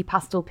pretty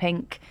pastel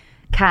pink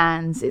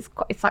cans. It's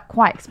like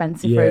quite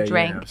expensive for a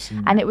drink,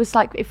 and it was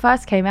like it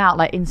first came out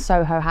like in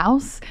Soho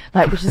House,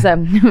 like which is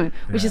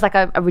which is like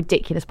a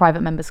ridiculous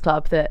private members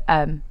club that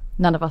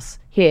none of us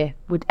here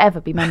would ever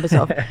be members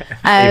of.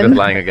 Eva's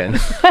lying again.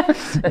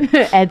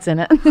 Ed's in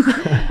it.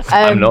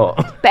 I'm not.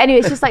 But anyway,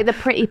 it's just like the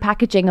pretty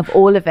packaging of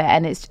all of it,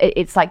 and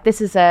it's like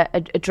this is a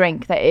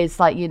drink that is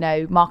like, you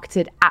know,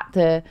 marketed at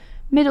the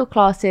middle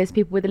classes,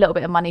 people with a little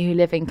bit of money who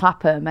live in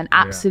Clapham, and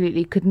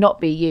absolutely could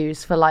not be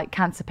used for like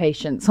cancer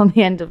patients on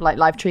the end of like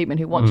live treatment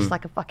who want just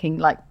like a fucking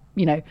like,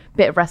 you know,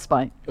 bit of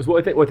respite.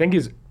 What I think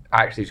is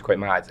actually quite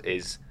mad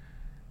is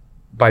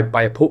by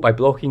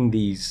blocking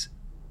these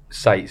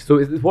sites.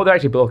 So what they're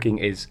actually blocking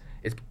is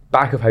it's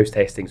back of house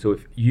testing. So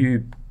if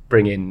you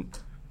bring in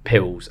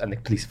pills and the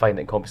police find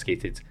it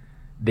confiscated,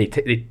 they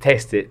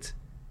test it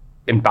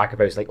in back of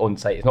house, like on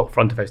site. It's not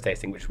front of house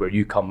testing, which is where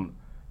you come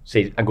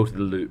say and go to the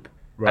loop.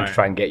 And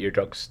try and get your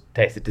drugs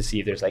tested to see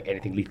if there's like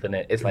anything lethal in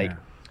it. It's like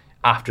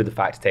after the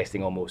fact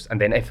testing almost. And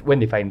then when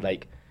they find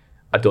like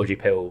a dodgy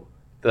pill,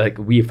 like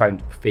we have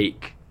found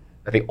fake,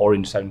 I think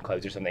orange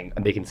SoundClouds or something,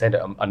 and they can send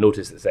out a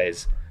notice that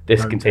says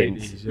this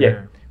contains,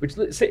 which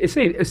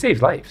it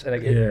saves lives.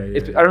 And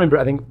like, I remember,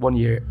 I think one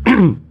year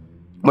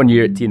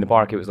at Tea in the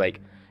Park, it was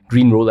like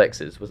green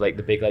Rolexes was like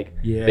the big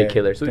big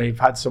killer. So they've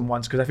had some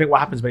ones, because I think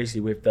what happens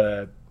basically with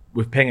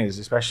pingers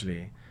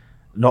especially.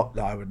 Not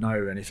that I would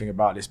know anything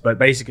about this, but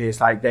basically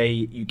it's like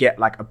you get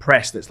like a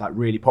press that's like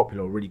really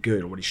popular or really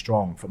good or really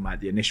strong from like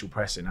the initial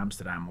press in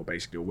Amsterdam or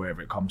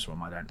wherever it comes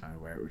from. I don't know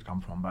where it would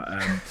come from, but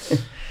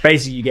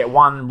basically you get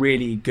one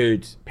really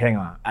good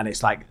pinger and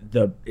it's like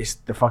it's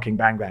the fucking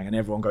bang bang and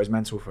everyone goes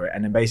mental for it.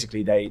 And then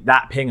basically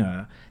that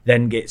pinger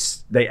then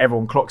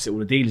everyone clocks it, all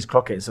the dealers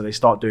clock it, so they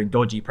start doing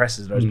dodgy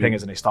presses of those pingers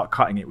and they start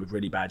cutting it with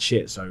really bad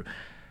shit. So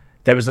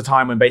there was a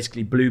time when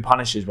basically blue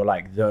Punishers were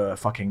like the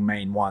fucking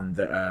main one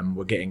that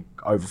were getting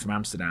over from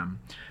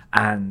Amsterdam,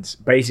 and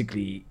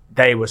basically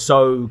they were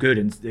so good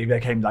and they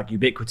became like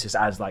ubiquitous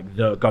as like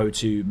the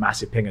go-to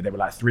massive pinger. They were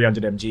like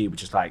 300 mg,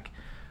 which is like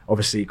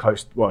obviously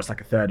it's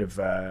like a third of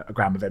a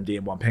gram of MD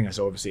in one pinger,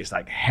 so obviously it's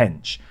like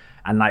hench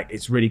and like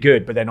it's really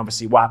good. But then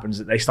obviously what happens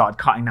is that they started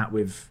cutting that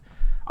with,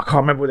 I can't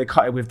remember what they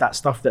cut it with, that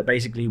stuff that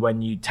basically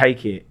when you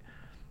take it,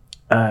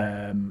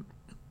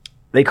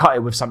 they cut it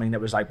with something that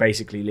was like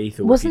basically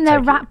lethal. Wasn't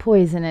there rat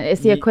poison in it?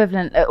 It's the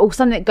equivalent, or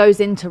something that goes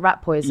into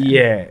rat poison.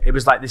 Yeah, it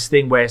was like this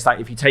thing where it's like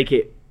if you take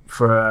it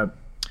for,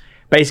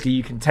 basically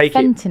you can take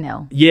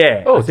fentanyl.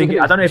 Yeah,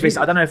 I don't know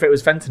if it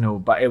was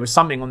fentanyl, but it was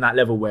something on that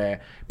level where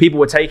people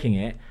were taking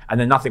it and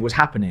then nothing was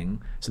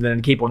happening. So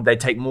then they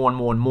take more and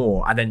more and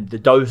more, and then the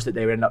dose that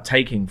they would end up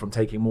taking from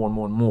taking more and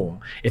more and more,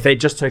 if they'd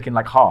just taken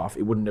like half,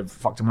 it wouldn't have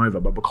fucked them over.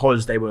 But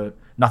because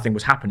nothing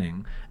was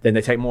happening, then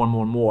they take more and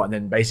more and more, and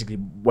then basically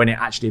when it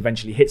actually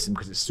eventually hits them,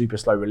 because it's super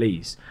slow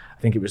release,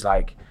 I think it was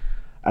like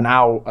an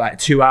hour, like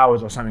 2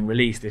 hours or something,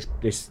 release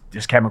this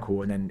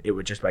chemical, and then it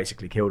would just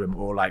basically kill them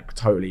or like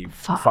totally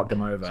fuck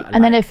them over.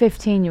 And then a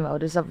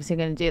 15-year-old is obviously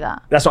going to do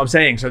that. That's what I'm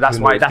saying. So that's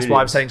why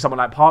I'm saying someone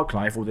like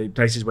Parklife or the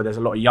places where there's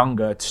a lot of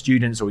younger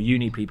students or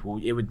uni people,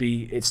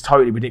 it's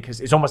totally ridiculous.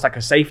 It's almost like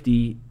a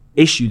safety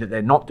issue that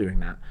they're not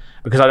doing that,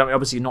 because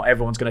obviously not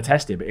everyone's going to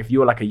test it, but if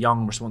you're like a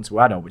young responsible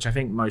adult, which I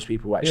think most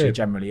people actually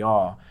generally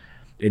are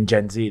in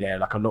Gen Z, they're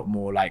like a lot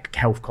more like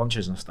health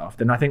conscious and stuff,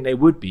 then I think they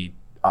would be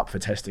up for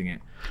testing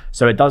it.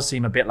 So it does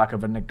seem a bit like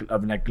of a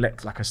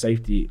neglect, like a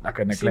safety, like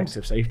a neglect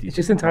of safety. It's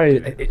just entirely,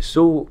 it's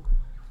so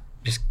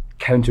just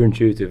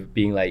counterintuitive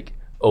being like,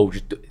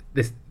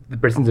 the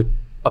Britain's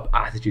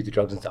attitude to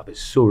drugs and stuff is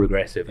so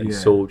regressive and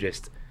so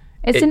just.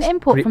 It's an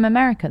import from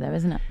America though,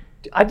 isn't it?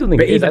 I don't think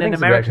but it is. Even in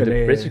America,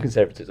 British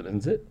conservatism,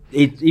 isn't it?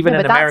 Even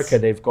in America,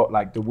 they've got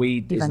like the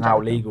weed is now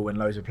legal in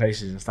loads of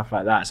places and stuff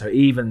like that. So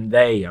even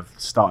they are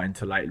starting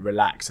to like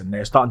relax, and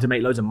they're starting to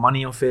make loads of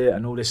money off it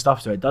and all this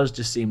stuff. So it does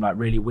just seem like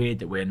really weird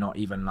that we're not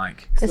even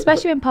like,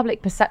 especially when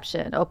public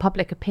perception or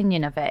public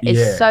opinion of it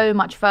is so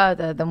much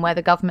further than where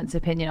the government's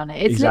opinion on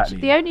it. It's literally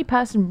the only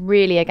person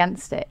really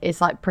against it is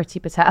like Priti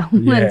Patel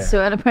and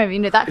Suella Braverman. You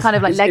know, that kind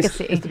of like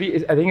legacy.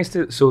 I think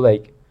it's so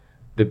like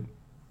the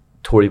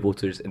Tory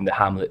voters in the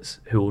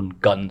hamlets who own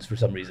guns for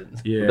some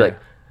reasons. Like,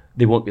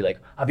 they won't be like,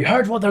 have you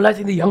heard what they're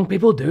letting the young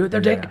people do?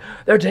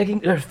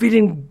 They're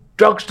feeding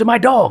drugs to my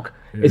dog.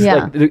 It's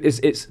like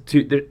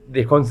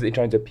they're constantly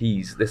trying to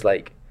appease this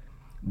like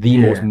the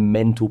most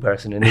mental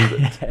person in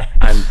England.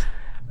 And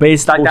but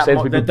it's like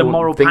that the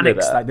moral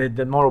panics, like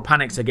the moral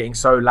panics are getting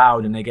so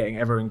loud and they're getting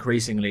ever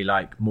increasingly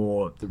like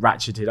more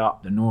ratcheted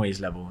up, the noise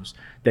levels,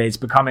 that it's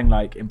becoming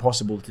like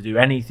impossible to do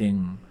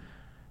anything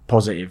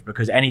positive,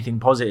 because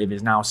anything positive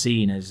is now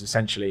seen as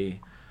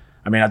essentially,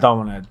 I mean, I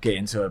don't want to get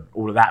into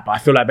all of that, but I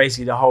feel like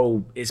basically the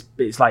whole,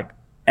 it's like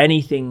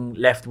anything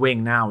left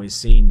wing now is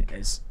seen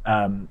as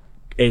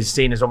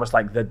almost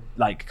like the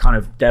kind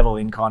of devil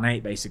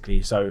incarnate,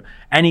 basically. So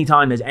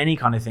anytime there's any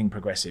kind of thing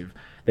progressive,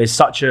 there's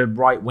such a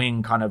right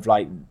wing kind of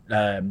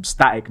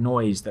static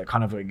noise that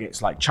kind of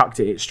gets chucked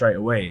at it straight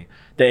away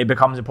that it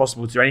becomes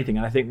impossible to do anything.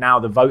 And I think now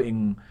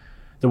the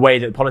way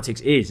that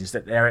politics is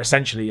that they're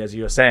essentially, as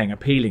you're saying,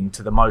 appealing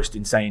to the most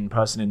insane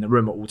person in the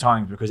room at all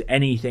times, because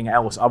anything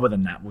else other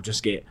than that will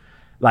just get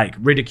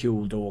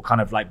ridiculed or kind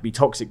of be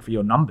toxic for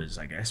your numbers,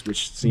 I guess,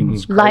 which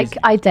seems crazy. Like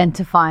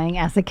identifying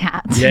as a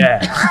cat. Yeah.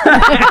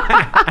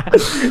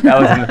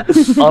 That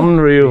was an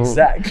unreal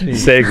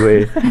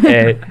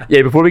segue.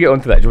 Before we get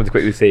on to that, I just want to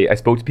quickly say I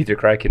spoke to Peter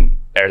Kraken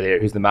earlier,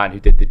 who's the man who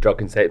did the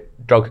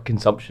drug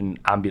consumption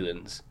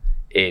ambulance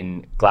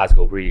in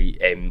Glasgow, where he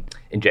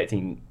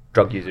injecting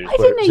drug users. I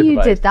didn't know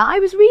you did that. I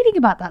was reading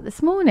about that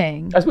this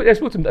morning. I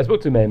spoke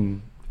to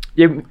him.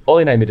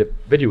 Ollie and I made a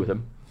video with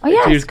him. Oh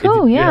yeah, it's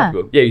cool. Yeah,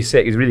 he's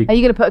sick. He's really. Are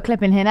you going to put a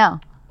clip in here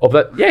now? Of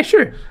that? Yeah,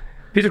 sure.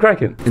 Peter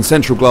Kraken. In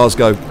central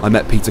Glasgow, I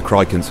met Peter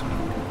Kraken.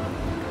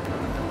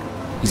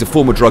 He's a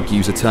former drug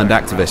user turned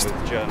activist,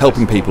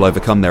 helping people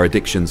overcome their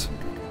addictions.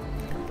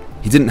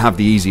 He didn't have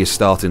the easiest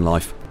start in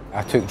life.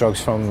 I took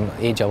drugs from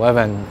age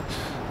 11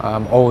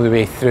 all the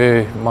way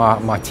through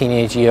my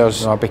teenage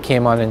years. I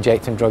became an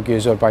injecting drug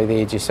user by the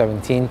age of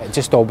 17. It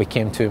just all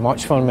became too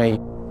much for me.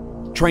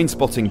 Train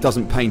spotting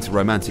doesn't paint a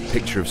romantic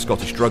picture of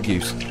Scottish drug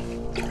use.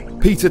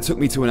 Peter took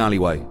me to an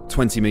alleyway,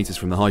 20 metres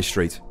from the high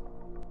street,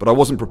 but I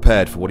wasn't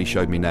prepared for what he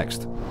showed me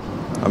next.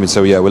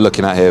 We're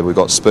looking at here, we've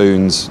got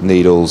spoons,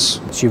 needles.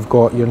 So you've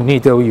got your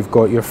needle, you've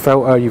got your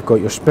filter, you've got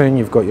your spoon,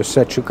 you've got your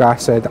citric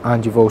acid,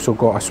 and you've also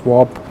got a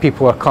swab.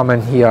 People are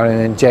coming here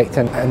and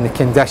injecting in the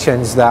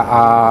conditions that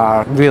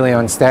are really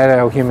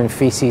unsterile, human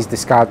faeces,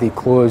 discarded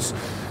clothes.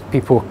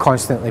 People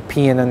constantly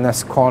peeing in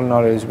this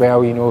corner as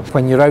well,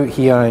 When you're out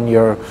here and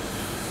you're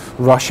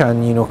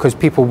rushing, because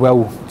people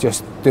will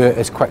just do it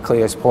as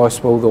quickly as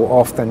possible, they'll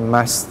often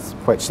miss,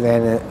 which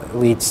then it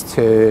leads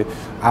to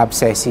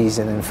abscesses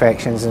and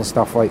infections and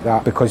stuff like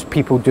that, because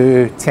people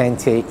do tend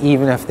to,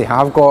 even if they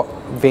have got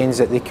veins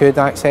that they could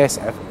access,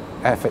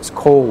 if it's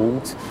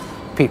cold,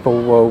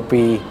 people will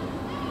be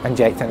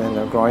injecting in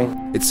their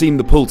groin. It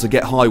seemed the pull to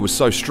get high was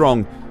so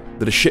strong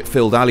that a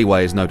shit-filled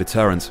alleyway is no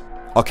deterrent.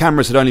 Our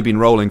cameras had only been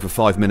rolling for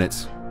 5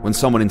 minutes when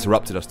someone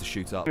interrupted us to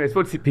shoot up. I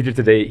spoke to Peter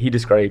today. He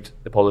described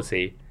the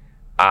policy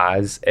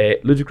as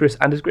ludicrous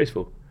and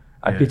disgraceful.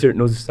 And Peter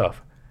knows his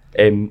stuff.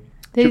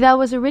 There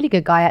was a really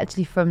good guy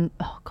actually from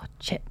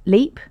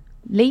Leap,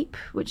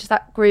 which is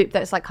that group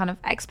that's kind of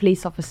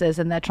ex-police officers,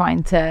 and they're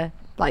trying to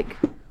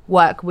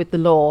work with the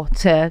law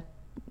to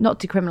not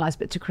decriminalise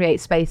but to create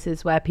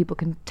spaces where people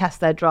can test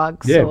their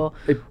drugs or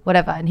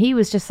whatever. And he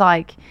was just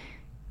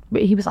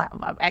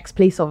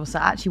ex-police officer,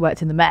 actually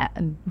worked in the Met,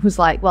 and was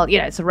well,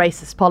 it's a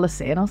racist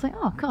policy. And I was like,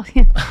 oh God,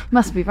 yeah,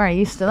 must be very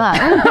used to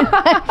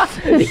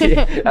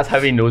that. That's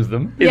how he knows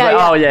them. He's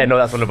oh yeah, no,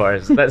 that's one of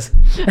ours. That's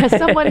as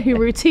someone who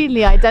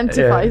routinely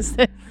identifies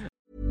this.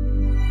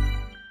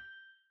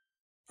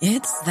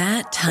 It's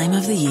that time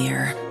of the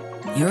year.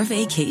 Your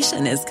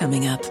vacation is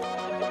coming up.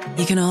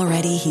 You can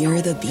already hear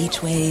the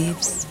beach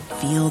waves,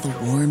 feel the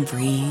warm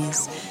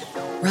breeze,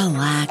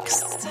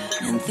 relax,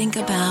 and think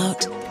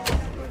about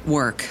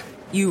work.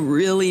 You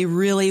really,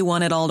 really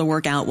want it all to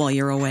work out while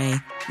you're away.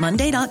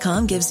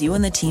 Monday.com gives you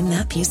and the team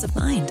that peace of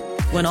mind.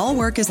 When all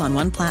work is on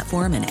one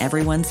platform and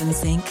everyone's in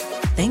sync,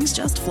 things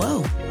just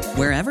flow.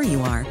 Wherever you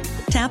are,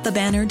 tap the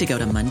banner to go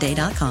to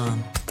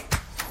Monday.com.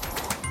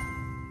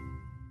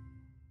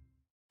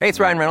 Hey, it's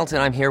Ryan Reynolds,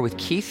 and I'm here with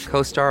Keith,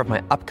 co-star of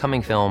my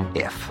upcoming film,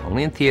 If,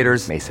 only in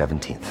theaters May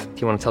 17th.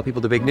 Do you want to tell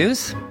people the big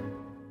news?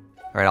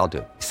 All right, I'll do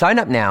it. Sign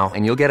up now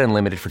and you'll get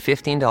unlimited for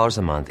 $15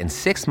 a month and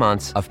 6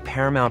 months of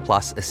Paramount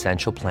Plus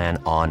Essential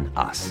Plan on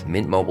us.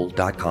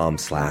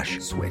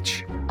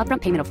 MintMobile.com/switch.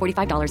 Upfront payment of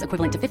 $45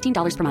 equivalent to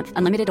 $15 per month.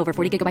 Unlimited over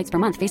 40 gigabytes per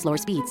month. Face lower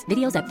speeds.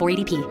 Videos at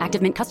 480p.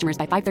 Active Mint customers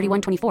by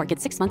 531.24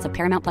 get 6 months of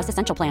Paramount Plus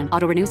Essential Plan.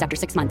 Auto renews after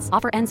 6 months.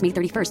 Offer ends May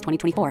 31st,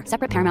 2024.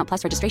 Separate Paramount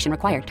Plus registration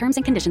required. Terms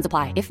and conditions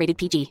apply if rated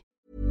PG.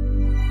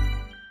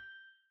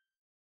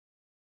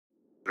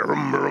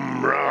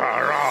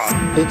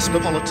 It's the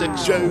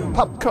Politics Show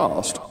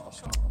podcast.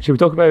 Should we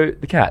talk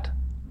about the cat?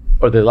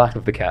 Or the lack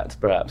of the cat,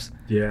 perhaps?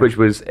 Yeah. Which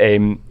was,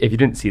 if you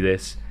didn't see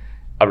this,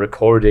 a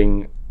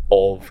recording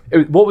of...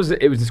 It was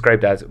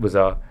described as was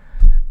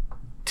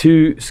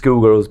two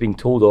schoolgirls being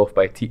told off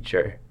by a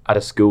teacher at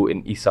a school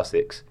in East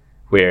Sussex,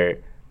 where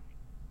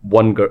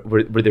one girl,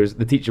 where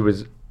the teacher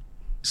was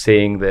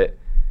saying that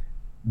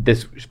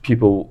this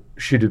pupil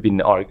should be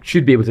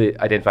able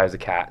to identify as a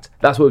cat.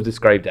 That's what it was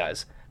described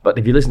as. But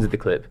if you listen to the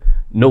clip,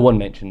 no one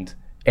mentioned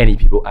any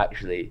people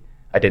actually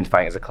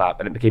identifying as a cat,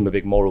 and it became a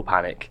big moral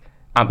panic,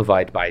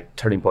 amplified by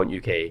Turning Point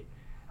UK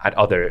and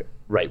other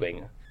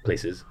right-wing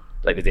places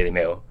like the Daily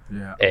Mail,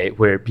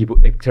 where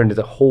it turned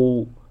into a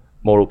whole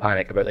moral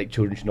panic about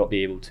children should not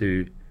be able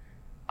to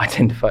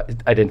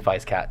identify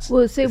as cats.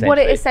 Well, so what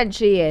it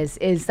essentially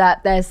is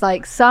that there's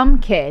some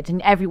kid,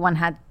 and everyone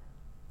had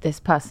this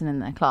person in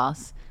their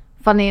class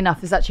Funny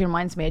enough, this actually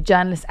reminds me, a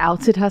journalist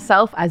outed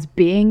herself as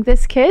being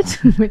this kid,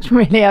 which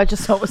really I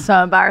just thought was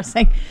so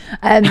embarrassing.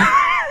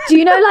 Do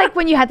you know, like,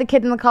 when you had the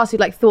kid in the class who,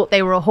 like, thought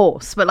they were a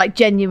horse, but, like,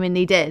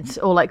 genuinely did,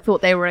 or, like,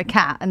 thought they were a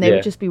cat, and they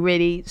would just be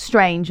really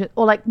strange,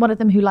 or, like, one of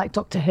them who liked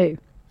Doctor Who.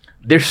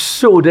 They're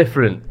so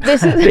different.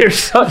 They're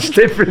such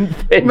different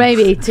things.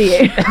 Maybe to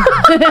you.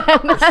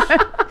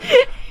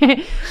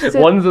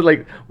 One's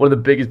like one of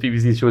the biggest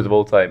BBC shows of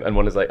all time, and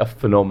one is like a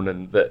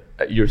phenomenon that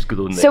at your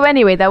school only. So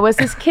anyway, there was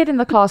this kid in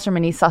the classroom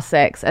in East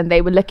Sussex, and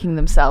they were licking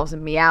themselves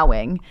and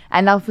meowing.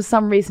 And now, for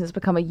some reason, it's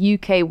become a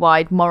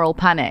UK-wide moral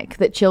panic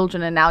that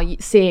children are now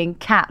seeing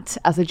cat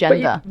as a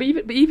gender. But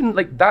even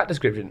like that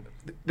description,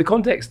 the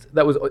context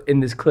that was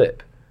in this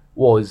clip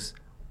was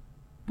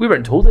we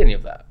weren't told any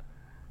of that.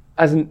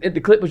 As in, the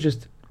clip was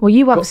just... Well,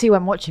 you obviously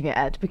weren't watching it,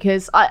 Ed,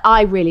 because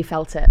I really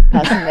felt it,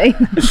 personally.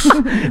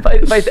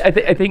 but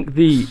I think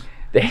the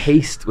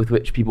haste with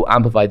which people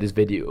amplified this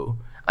video,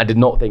 I did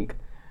not think...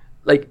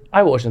 Like,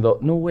 I watched and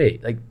thought, no way,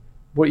 like,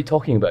 what are you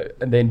talking about?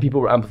 And then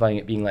people were amplifying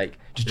it, being like,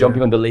 just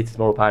jumping on the latest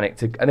moral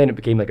panic, and then it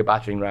became like a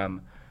battering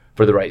ram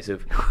for the rights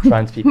of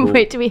trans people.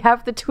 Wait, do we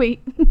have the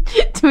tweet?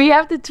 Do we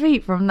have the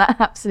tweet from that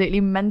absolutely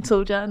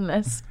mental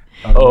journalist?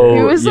 Oh,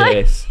 it was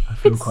yes. I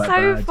feel it's quite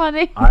so bad.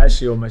 funny. I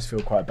actually almost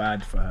feel quite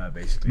bad for her,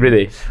 basically.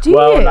 Really? Do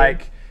well, you?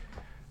 like,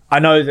 I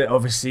know that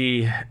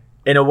obviously,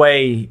 in a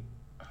way,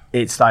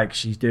 it's like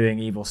she's doing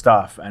evil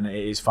stuff, and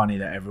it is funny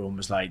that everyone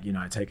was like, you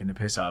know, taking the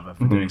piss out of her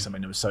for doing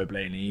something that was so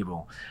blatantly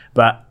evil.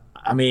 But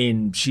I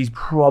mean, she's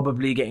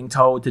probably getting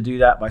told to do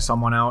that by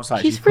someone else.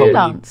 Like, she's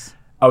freelance.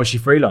 Oh, is she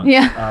freelance?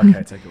 Yeah.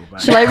 Okay, take it all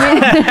back. Shall I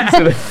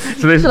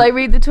read? Shall I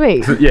read the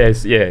tweet?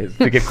 Yes.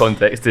 To give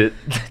context to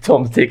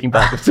Tom's taking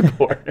back of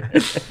support.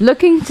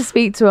 Looking to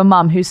speak to a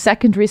mum whose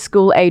secondary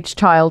school age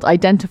child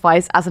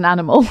identifies as an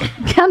animal,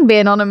 can be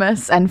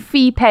anonymous, and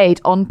fee paid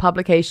on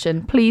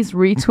publication. Please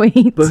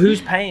retweet. But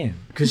who's paying?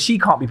 Because she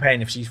can't be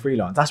paying if she's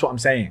freelance. That's what I'm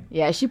saying.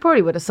 Yeah, she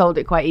probably would have sold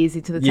it quite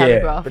easy to the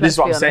Telegraph. But this is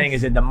what I'm saying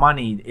is that the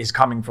money is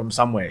coming from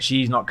somewhere.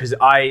 She's not, because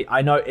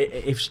I know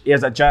if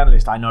as a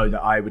journalist, I know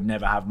that I would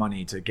never have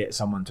money to get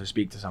someone to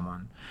speak to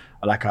someone.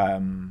 Like,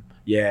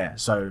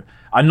 so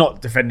I'm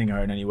not defending her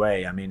in any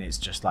way. I mean, it's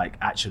just like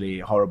actually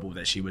horrible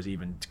that she was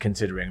even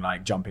considering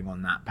like jumping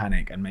on that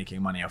panic and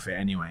making money off it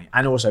anyway,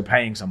 and also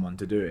paying someone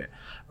to do it.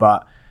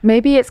 But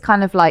maybe it's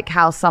kind of like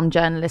how some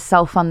journalists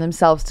self-fund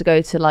themselves to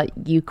go to like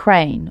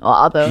Ukraine or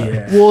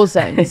other war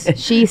zones.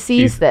 She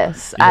sees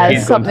this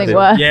as something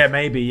worth. Yeah,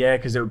 maybe,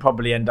 because it would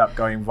probably end up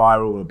going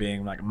viral or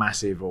being like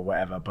massive or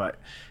whatever. But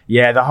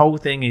yeah, the whole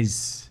thing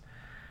is,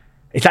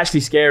 it's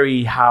actually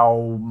scary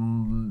how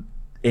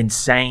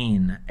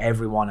insane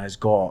everyone has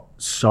got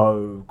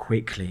so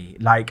quickly.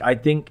 Like, I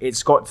think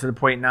it's got to the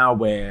point now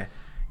where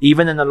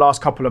even in the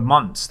last couple of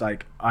months,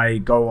 like, I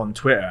go on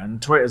Twitter,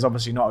 and Twitter is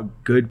obviously not a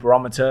good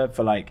barometer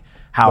for like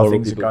how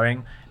things are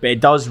going, but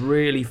it does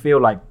really feel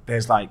like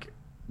there's like,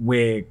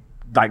 we're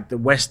like, the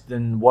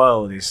Western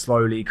world is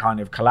slowly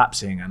kind of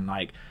collapsing, and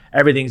like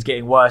everything's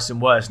getting worse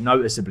and worse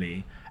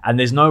noticeably, and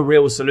there's no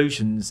real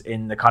solutions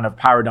in the kind of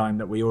paradigm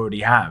that we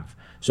already have.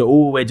 So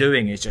all we're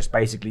doing is just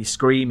basically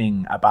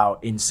screaming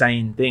about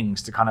insane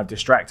things to kind of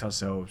distract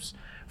ourselves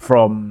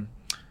from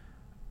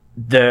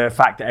the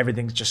fact that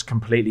everything's just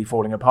completely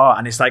falling apart.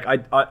 And it's like, I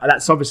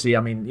that's obviously, I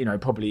mean, you know,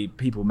 probably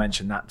people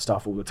mention that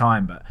stuff all the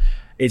time, but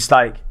it's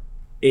like,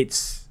 it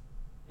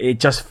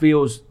just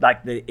feels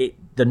like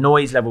the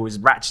noise level is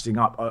ratcheting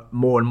up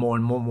more and more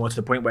and more and more to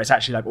the point where it's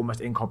actually like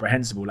almost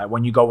incomprehensible. Like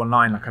when you go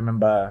online, like I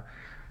remember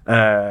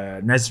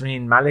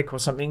Nesreen Malik or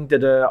something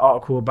did an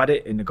article about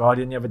it in The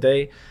Guardian the other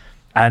day.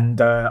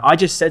 And I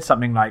just said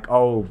something like,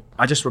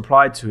 I just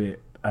replied to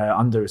it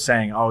under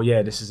saying, oh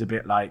yeah, this is a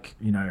bit like,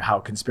 you know, how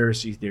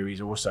conspiracy theories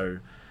also.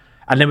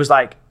 And there was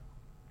like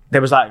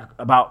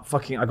about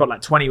fucking, I got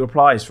like 20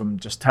 replies from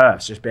just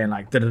TERFs just being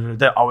like,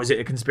 oh, is it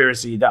a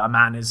conspiracy that a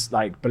man is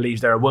like,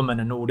 believes they're a woman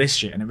and all this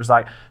shit? And it was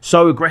like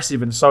so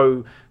aggressive and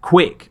so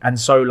quick and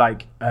so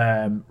like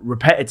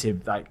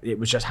repetitive, like it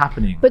was just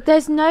happening. But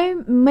there's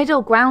no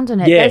middle ground on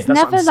it. Yeah, there's that's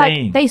never what I'm like,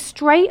 saying. they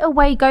straight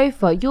away go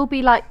for, you'll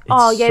be like,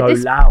 It's so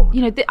this, loud.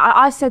 you know,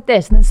 I said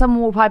this, and then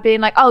someone will probably be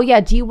like, oh yeah,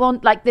 do you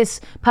want like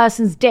this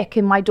person's dick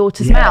in my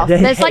daughter's mouth?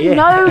 There's like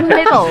no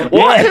middle.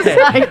 It's just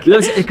like,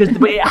 because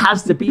it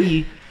has to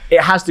be, it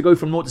has to go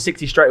from 0 to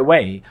 60 straight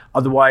away.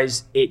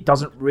 Otherwise, it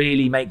doesn't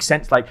really make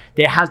sense. Like,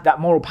 there has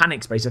that moral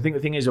panic space. I think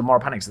the thing is with moral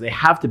panics, they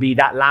have to be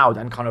that loud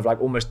and kind of like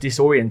almost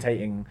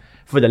disorientating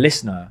for the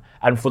listener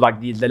and for like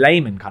the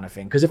layman kind of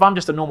thing. Because if I'm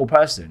just a normal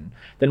person,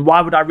 then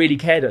why would I really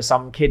care that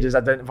some kid is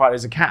identified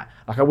as a cat?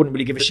 Like, I wouldn't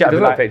really give a shit. It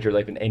doesn't affect your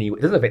life in any way.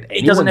 It doesn't affect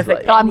anyone's It doesn't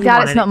affect life. I'm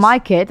glad it's not my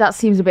kid. That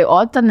seems a bit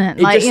odd, doesn't it?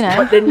 Like, you know.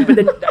 But then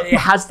it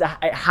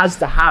has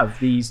to have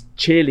these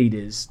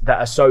cheerleaders that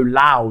are so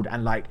loud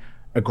and like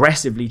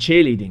aggressively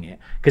cheerleading it,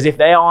 because if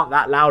they aren't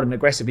that loud and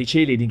aggressively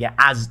cheerleading it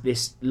as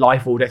this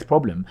life or death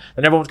problem,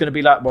 then everyone's going to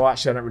be like, well,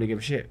 actually I don't really give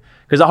a shit.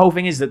 Because the whole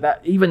thing is that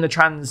even the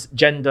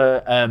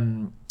transgender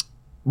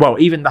well,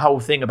 even the whole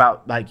thing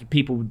about like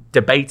people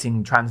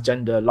debating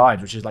transgender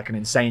lives, which is like an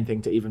insane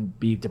thing to even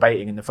be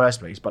debating in the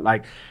first place. But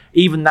like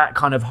even that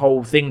kind of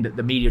whole thing that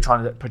the media are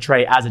trying to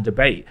portray as a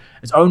debate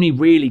has only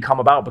really come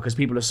about because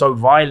people are so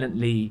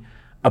violently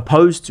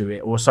opposed to it,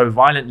 or so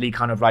violently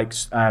kind of like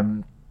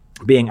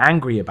being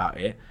angry about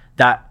it,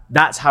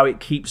 that's how it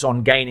keeps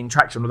on gaining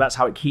traction, or that's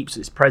how it keeps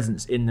its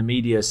presence in the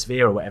media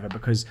sphere or whatever,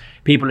 because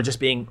people are just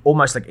being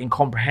almost like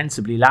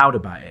incomprehensibly loud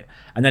about it.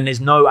 And then there's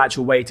no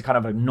actual way to kind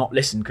of like not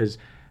listen, because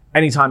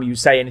anytime you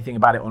say anything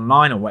about it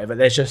online or whatever,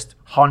 there's just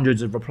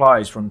hundreds of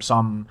replies from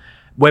some,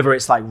 whether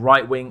it's like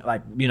right-wing,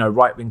 like, you know,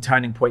 right-wing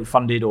Turning Point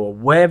funded, or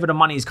wherever the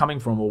money is coming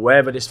from, or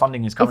wherever this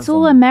funding is coming from. It's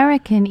all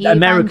American,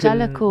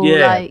 evangelical,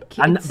 yeah. like.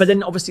 But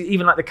then obviously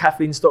even like the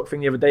Kathleen Stock thing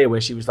the other day, where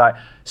she was like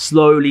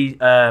slowly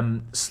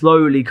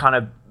kind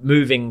of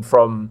moving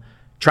from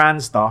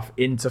trans stuff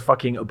into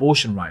fucking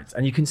abortion rights,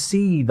 and you can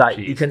see that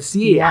you can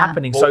see it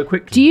happening so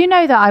quickly. Do you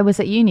know that I was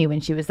at uni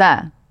when she was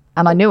there,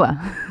 and I knew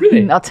her?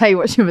 Really? I'll tell you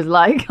what she was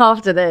like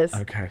after this.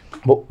 Okay.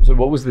 What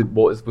was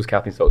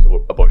Kathleen Stock's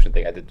abortion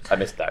thing? I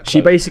missed that.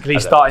 She basically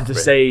starting to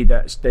say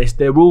that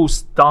they're all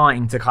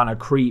starting to kind of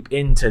creep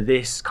into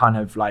this kind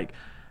of like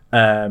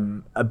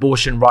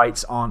abortion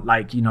rights aren't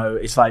like, you know,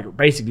 it's like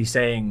basically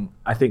saying,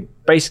 I think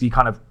basically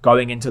kind of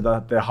going into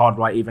the hard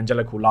right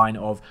evangelical line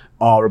of,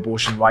 are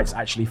abortion rights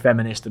actually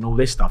feminist and all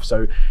this stuff.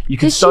 So you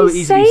can so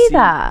easily see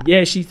that.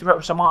 Yeah, she threw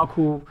up some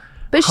article.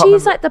 But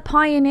she's like the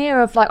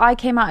pioneer of like, I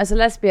came out as a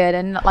lesbian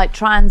and like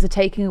trans are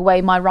taking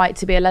away my right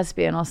to be a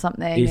lesbian or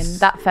something, and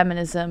that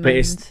feminism.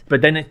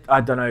 But then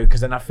I don't know, because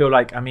then I feel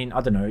like, I mean,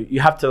 I don't know, you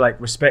have to like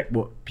respect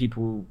what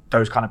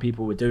those kind of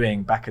people were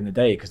doing back in the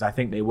day, because I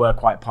think they were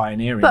quite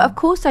pioneering. But of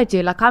course I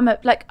do. Like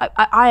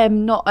I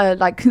am not a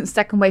like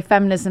second wave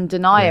feminism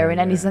denier in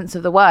any sense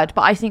of the word.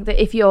 But I think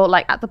that if you're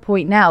like at the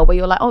point now where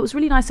you're like, oh, it's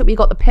really nice that we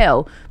got the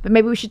pill, but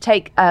maybe we should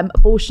take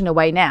abortion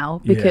away now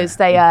because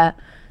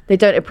they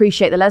don't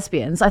appreciate the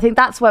lesbians. I think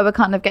that's where we're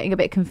kind of getting a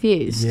bit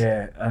confused.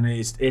 Yeah, and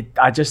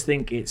I just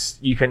think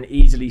you can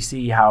easily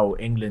see how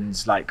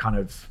England's like kind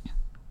of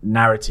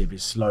narrative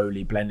is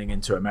slowly blending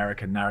into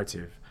American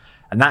narrative.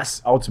 And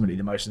that's ultimately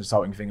the most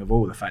insulting thing of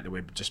all, the fact that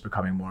we're just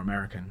becoming more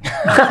American.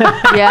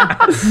 Yeah.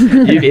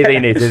 You've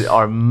alienated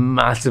our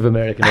massive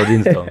American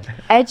audience, Tom.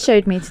 Ed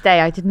showed me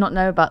today, I did not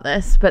know about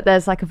this, but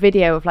there's like a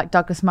video of like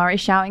Douglas Murray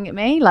shouting at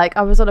me. Like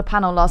I was on a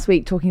panel last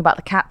week talking about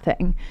the cat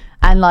thing,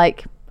 and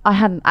like I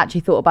hadn't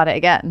actually thought about it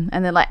again.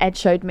 And then like Ed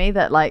showed me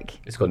that like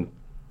it's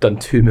done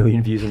 2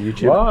 million views on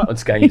YouTube on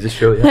Sky News'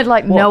 show. I had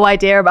like no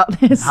idea about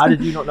this. How did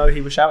you not know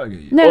he was shouting at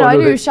you? No, I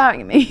knew he was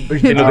shouting at me.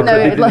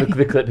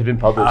 The clip had been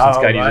published on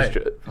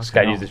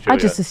Sky News' show. I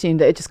just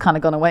assumed that it just kind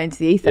of gone away into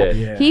the ether.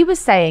 Yeah. He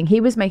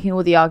was making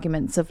all the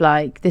arguments of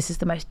like, this is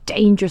the most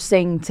dangerous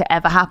thing to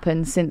ever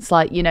happen since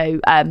like, you know,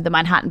 the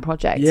Manhattan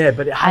Project. Yeah,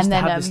 but it has to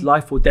have this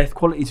life or death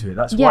quality to it.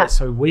 That's why it's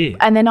so weird.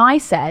 And then I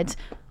said,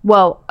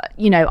 well,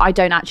 you know, I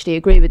don't actually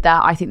agree with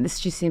that. I think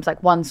this just seems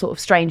like one sort of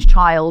strange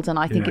child, and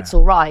I think it's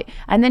all right.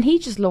 And then he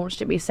just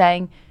launched at me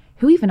saying,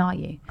 who even are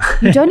you?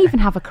 You don't even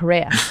have a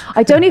career.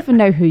 I don't even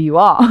know who you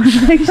are.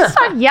 He just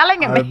started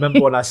yelling at me. I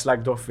remember when I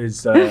slagged off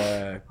his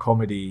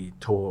comedy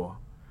tour,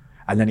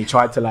 and then he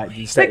tried to like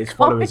set his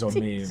followers on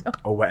me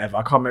or whatever.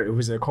 I can't remember. It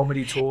was a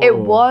comedy tour. It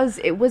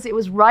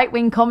was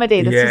right-wing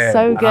comedy. This is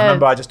so good. I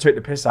remember I just took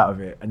the piss out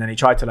of it, and then he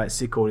tried to like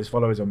sick all his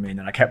followers on me, and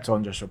then I kept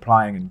on just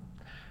replying,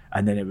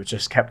 and then it was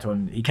just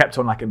he kept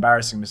on like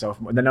embarrassing himself,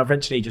 and then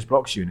eventually he just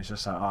blocks you, and it's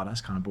just like, oh, that's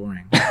kind of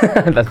boring.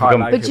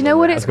 But you know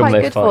what it's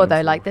quite good for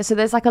though, like this. So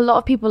there's like a lot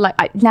of people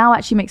like now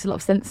actually makes a lot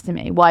of sense to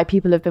me why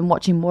people have been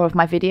watching more of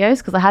my videos,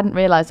 because I hadn't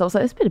realized. I was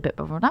like, there's been a bit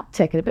of an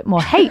uptick and a bit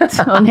more hate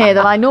on here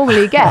than I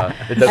normally get.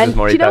 And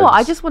do you know what?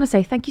 I just want to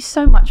say thank you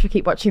so much for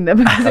keep watching them,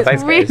 because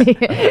it's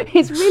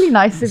really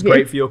nice of you. It's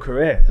great for your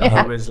career.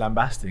 I was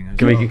lambasting.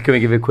 Can we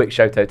give a quick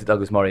shout out to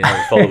Douglas Murray and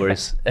his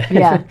followers?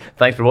 Yeah.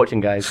 Thanks for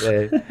watching, guys.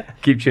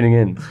 Keep tuning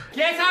in.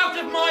 Get out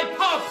of my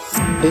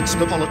pub! It's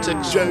the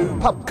Politics Show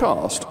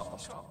podcast.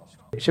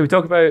 Shall we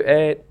talk about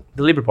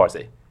the Labour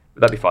Party?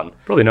 Would that be fun?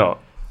 Probably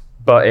not.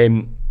 But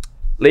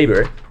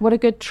Labour. What a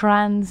good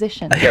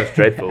transition. Yeah, it's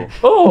dreadful.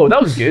 Oh,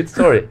 that was good.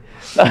 Sorry.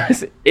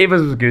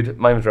 Ava's was good.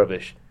 Mine was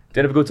rubbish.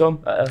 Do you want to go, Tom?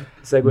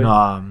 Segue? No,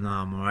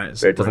 I'm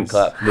alright. It doesn't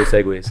clap. No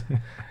segues.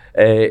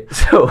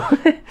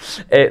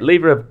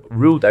 Labour have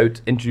ruled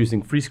out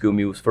introducing free school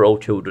meals for all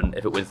children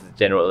if it wins the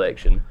general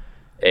election.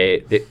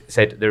 They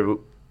said there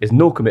is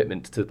no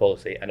commitment to the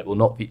policy and it will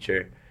not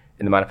feature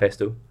in the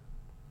manifesto.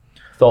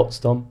 Thoughts,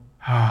 Tom?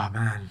 Oh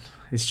man,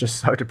 it's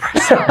just so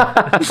depressing.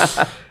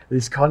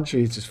 This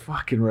country is just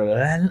fucking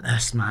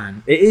relentless,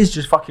 man. It is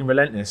just fucking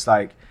relentless.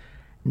 Like,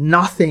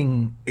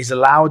 nothing is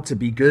allowed to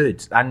be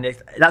good. And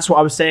that's what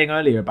I was saying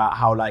earlier about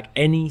how like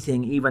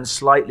anything even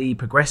slightly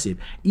progressive,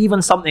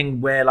 even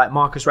something where like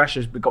Marcus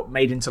Rashford got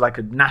made into like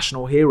a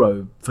national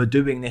hero for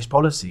doing this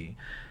policy,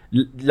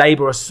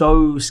 Labour are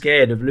so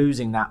scared of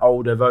losing that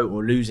older vote,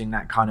 or losing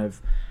that kind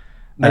of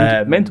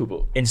mental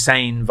vote,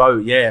 insane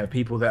vote. Yeah,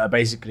 people that are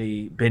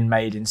basically been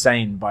made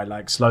insane by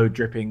like slow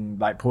dripping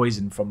like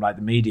poison from like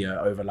the media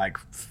over like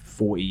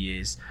 40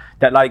 years,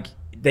 that like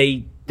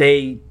they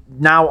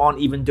now aren't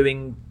even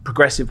doing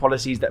progressive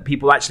policies that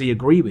people actually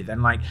agree with.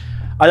 And like,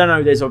 I don't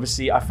know, there's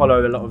obviously, I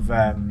follow a lot of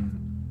I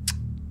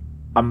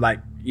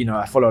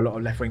follow a lot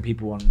of left-wing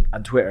people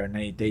on Twitter, and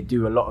they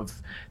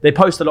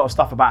post a lot of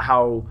stuff about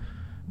how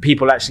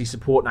people actually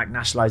support like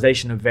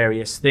nationalisation of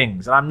various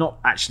things, and I'm not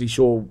actually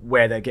sure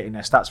where they're getting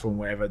their stats from.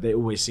 Wherever they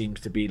always seems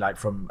to be like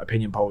from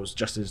opinion polls,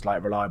 just as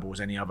like reliable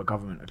as any other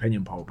government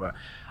opinion poll. But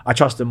I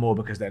trust them more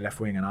because they're left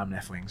wing and I'm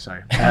left wing. So,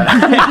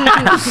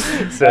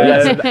 that's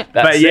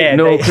but yeah,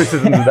 no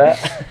criticism of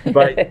that.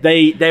 But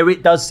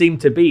it does seem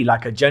to be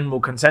like a general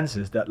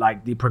consensus that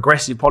like the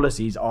progressive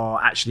policies are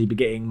actually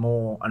getting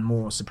more and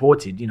more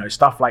supported. You know,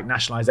 stuff like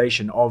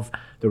nationalisation of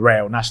the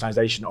rail,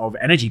 nationalisation of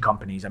energy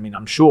companies. I mean,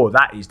 I'm sure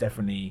that is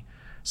definitely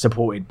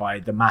supported by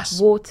the mass.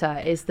 Water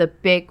is the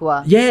big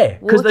one. Yeah,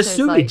 because the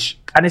sewage,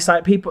 and it's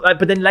like people,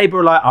 but then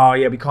Labour are like, oh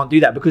yeah, we can't do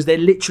that, because they're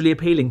literally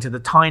appealing to the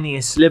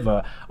tiniest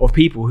sliver of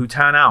people who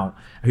turn out,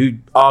 who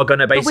are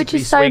going to basically which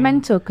is so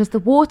mental, because the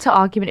water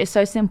argument is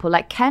so simple.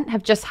 Like Kent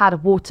have just had a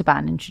water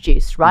ban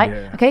introduced, right?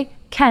 Yeah. Okay,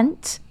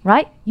 Kent,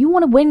 right? You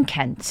want to win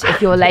Kent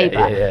if you're Labour.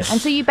 And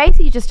so you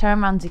basically just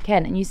turn around to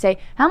Kent and you say,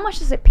 how much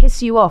does it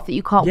piss you off that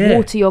you can't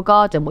water your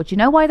garden? Well, do you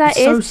know why that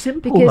is? So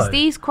simple, because though.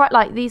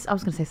 these, I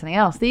was going to say something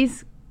else.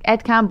 These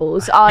Ed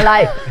Campbells are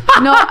like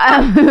not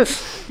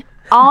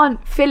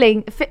aren't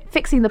fixing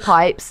the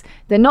pipes,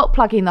 they're not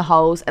plugging the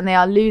holes, and they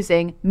are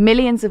losing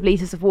millions of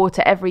litres of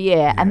water every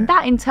year, and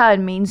that in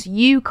turn means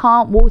you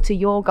can't water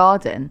your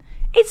garden.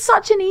 It's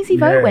such an easy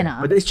vote winner.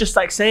 But it's just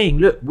like saying,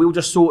 look, we'll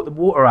just sort the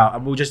water out,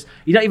 and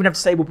you don't even have to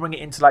say we'll bring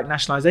it into like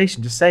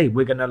nationalisation. Just say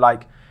we're gonna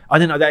like, I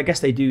don't know, I guess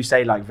they do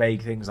say like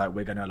vague things like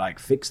we're gonna like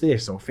fix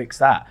this or fix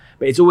that,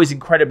 but it's always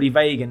incredibly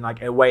vague in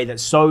like a way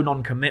that's so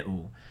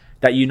non-committal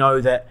that you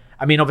know that.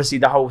 I mean, obviously,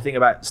 the whole thing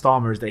about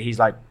Starmer is that he's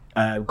like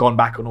gone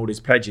back on all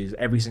his pledges.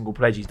 Every single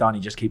pledge he's done, he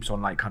just keeps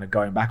on like kind of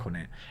going back on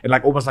it in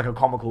like almost like a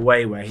comical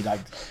way, where he like,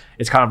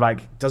 it's kind of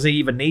like, does he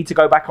even need to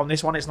go back on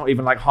this one? It's not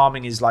even like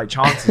harming his like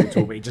chances at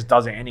all, but he just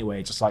does it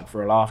anyway, just like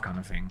for a laugh kind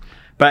of thing.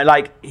 But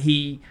like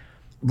he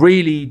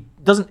really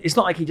doesn't. It's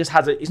not like he just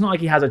has a. It's not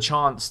like he has a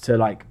chance to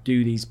like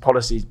do these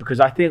policies, because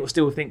I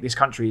still think this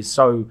country is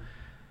so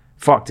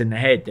fucked in the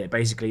head that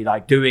basically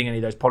like doing any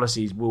of those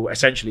policies will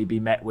essentially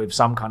be met with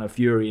some kind of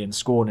fury and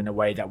scorn in a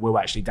way that will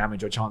actually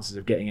damage your chances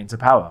of getting into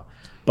power.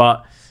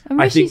 But and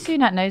Rishi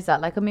Sunak knows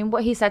that. Like, I mean,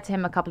 what he said to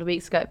him a couple of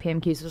weeks ago at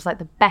PMQs was like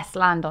the best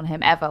land on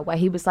him ever, where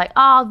he was like,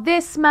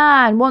 this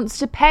man wants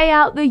to pay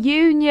out the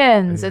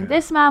unions and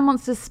this man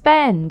wants to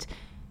spend.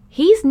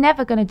 He's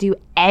never going to do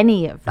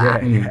any of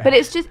that. But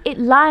it's just, it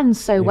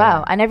lands so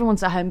well, and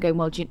everyone's at home going,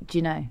 well, do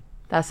you know?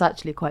 That's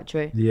actually quite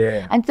true.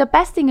 Yeah. And the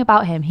best thing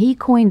about him, he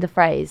coined the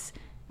phrase,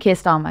 Keir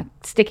Starmer,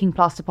 sticking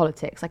plaster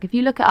politics. Like, if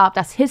you look it up,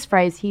 that's his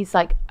phrase. He's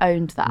like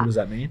owned that. What does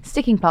that mean?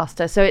 Sticking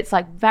plaster. So it's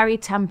like very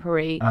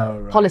temporary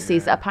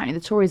policies that apparently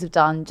the Tories have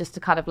done just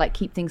to kind of like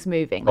keep things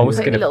moving. Almost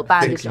putting a little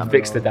bandage on.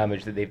 Fix the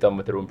damage that they've done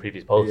with their own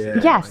previous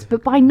policies. Yes,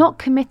 but by not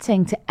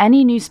committing to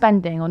any new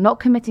spending or not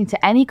committing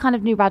to any kind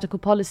of new radical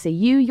policy,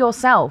 you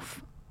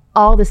yourself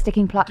are the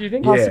sticking plaster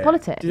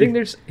politics. Do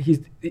you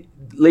think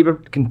Labour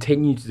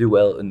continue to do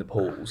well in the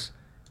polls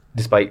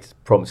despite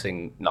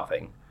promising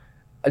nothing?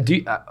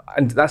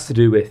 And that's to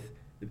do with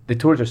the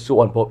Tories are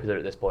so unpopular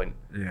at this point.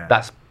 Yeah.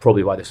 That's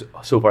probably why they're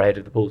so far ahead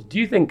of the polls. Do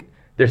you think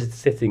they're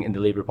sitting in the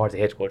Labour Party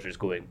headquarters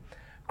going,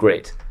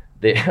 great,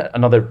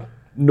 another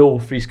no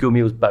free school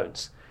meals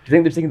bounce? Do you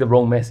think they're taking the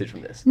wrong message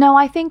from this? No,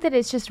 I think that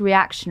it's just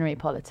reactionary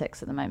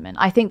politics at the moment.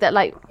 I think that,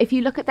 like, if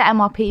you look at the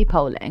MRP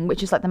polling,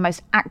 which is like the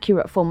most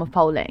accurate form of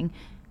polling,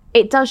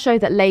 it does show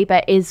that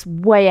Labour is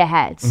way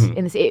ahead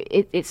in this.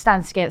 It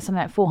stands to get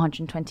something like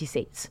 420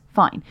 seats.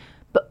 Fine.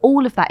 But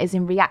all of that is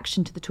in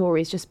reaction to the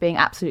Tories just being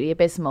absolutely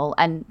abysmal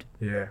and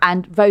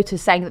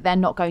voters saying that they're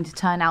not going to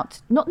turn out,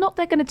 not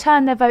they're going to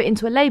turn their vote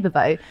into a Labour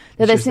vote,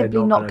 that they're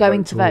simply not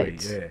going to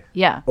vote.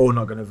 Yeah. Or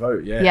not going to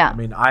vote, I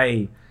mean,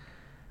 I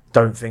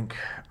don't think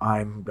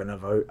I'm going to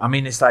vote. I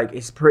mean, it's like,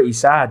 it's pretty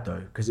sad though,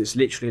 because it's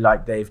literally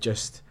like they've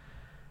just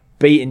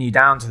beaten you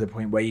down to the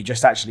point where you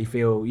just actually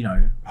feel, you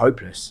know,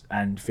 hopeless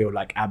and feel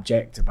like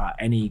abject about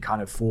any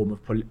kind of form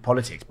of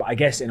politics. But I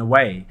guess in a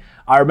way,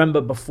 I remember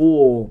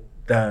before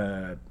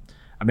I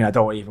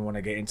don't even want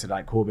to get into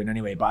like Corbyn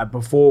anyway, but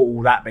before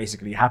all that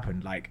basically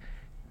happened, like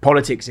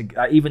politics,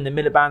 even the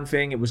Miliband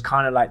thing, it was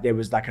kind of like there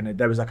was like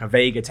a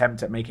vague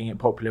attempt at making it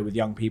popular with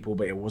young people,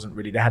 but it wasn't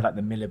really. They had like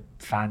the Milib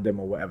fandom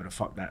or whatever the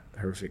fuck that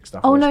horrific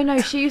stuff was. No,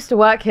 she used to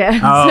work here.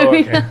 Oh,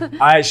 okay.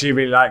 I actually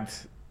really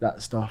liked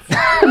that stuff.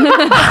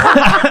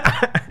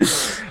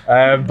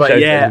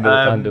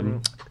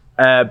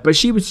 But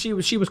she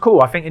was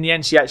cool. I think in the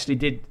end she actually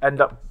did end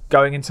up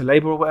going into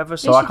Labour or whatever.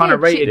 So I kind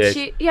of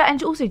rated.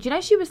 And also, do you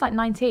know she was like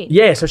 19?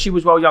 Yeah, so she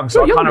was well young.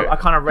 So I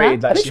kind of rated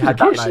that she had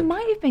that. She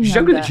might have been she's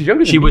younger. She's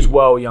younger than she me. was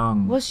well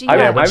young. Was she?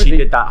 Yeah, when she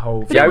did that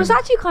whole. But it was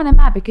actually kind of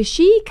mad because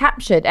she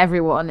captured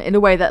everyone in a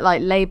way that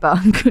like Labour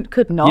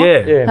could not.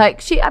 Yeah.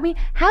 Like I mean,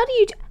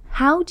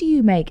 how do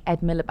you make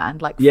Ed Miliband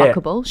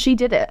fuckable? She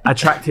did it.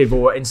 Attractive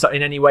or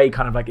in any way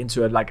kind of like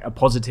into a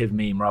positive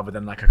meme rather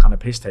than like a kind of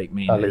piss take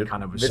meme.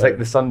 It's like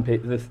the Sun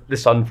the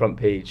Sun front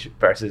page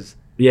versus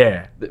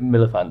the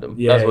Milifandom.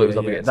 Yeah, that's what it was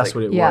up against. That's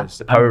what it was.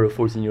 The power of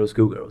 14-year-old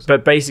schoolgirls.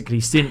 But basically,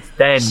 since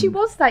then, she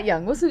was that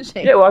young, wasn't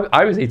she? Yeah, well,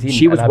 I was 18.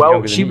 She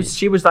was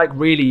she was like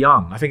really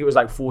young. I think it was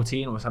like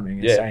 14 or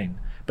something insane.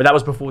 But that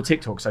was before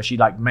TikTok, so she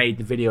like made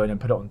the video and then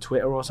put it on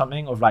Twitter or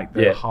something of like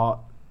the heart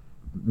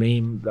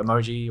meme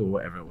emoji or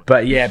whatever it was.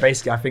 But yeah,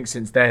 basically I think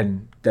since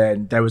then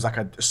there was like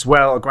a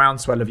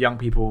groundswell of young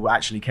people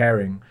actually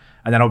caring.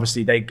 And then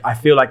obviously I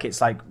feel like it's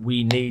like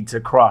we need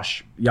to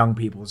crush young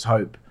people's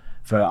hope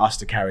for us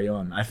to carry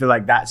on. I feel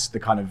like that's the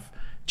kind of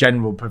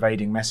general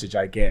pervading message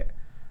I get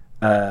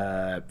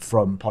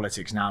from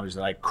politics now, is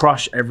like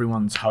crush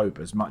everyone's hope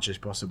as much as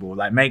possible.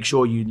 Like make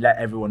sure you let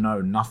everyone know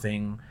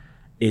nothing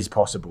is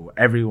possible.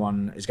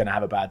 Everyone is going to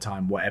have a bad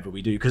time, whatever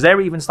we do. Because they're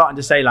even starting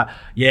to say like,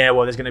 yeah,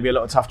 well, there's going to be a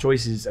lot of tough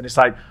choices. And it's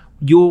like,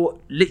 you're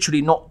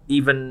literally not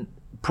even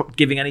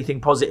giving anything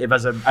positive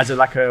as a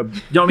like a, you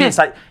know what I mean? It's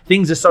like,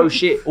 things are so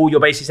shit. All you're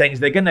basically saying is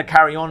they're going to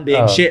carry on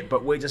being shit,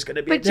 but we're just going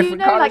to be a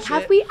different kind of shit.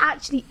 Have we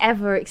actually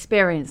ever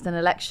experienced an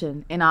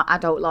election in our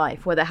adult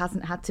life where there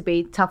hasn't had to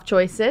be tough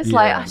choices?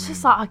 Like, it's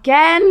just like,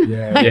 again?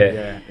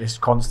 Yeah. It's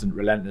constant,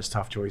 relentless,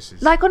 tough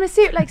choices. Like, on a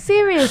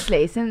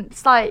seriously,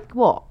 since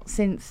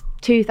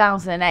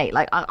 2008,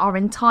 like our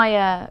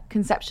entire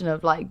conception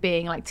of like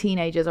being like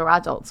teenagers or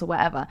adults or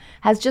whatever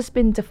has just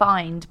been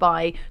defined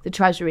by the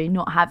Treasury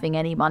not having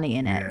any money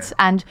in it,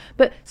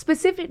 but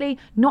specifically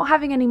not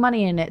having any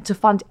money in it to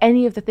fund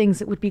any of the things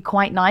that would be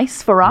quite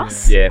nice for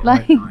us.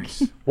 Like,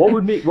 nice. What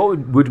would make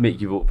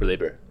you vote for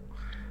Labour?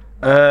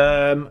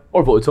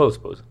 Or vote at all, I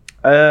suppose.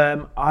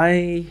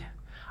 I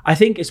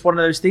think it's one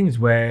of those things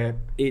where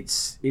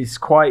it's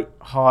quite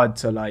hard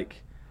to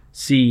like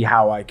see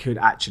how I could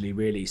actually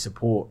really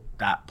support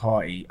that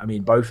party. I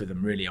mean, both of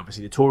them really.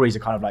 Obviously, the Tories are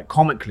kind of like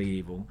comically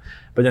evil,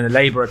 but then the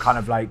Labour are kind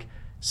of like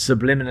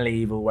subliminally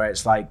evil, where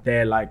it's like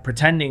they're like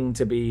pretending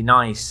to be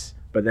nice,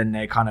 but then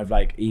they're kind of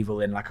like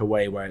evil in like a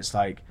way where it's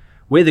like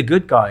we're the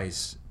good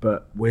guys,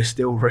 but we're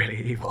still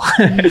really evil.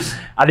 And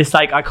it's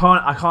like I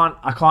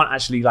can't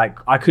actually like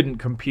I couldn't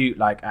compute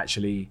like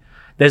actually.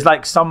 There's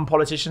like some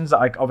politicians that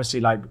like obviously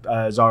like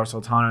Zara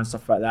Sultana and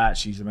stuff like that.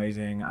 She's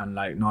amazing, and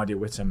like Nadia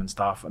Whittome and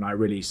stuff, and I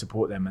really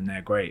support them and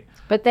they're great.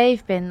 But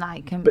they've been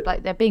like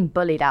they're being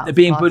bullied out. They're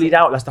being bullied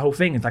out. That's the whole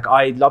thing. It's like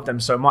I love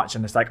them so much,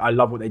 and it's like I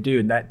love what they do,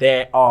 and that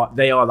they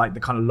are like the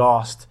kind of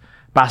last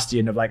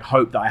bastion of like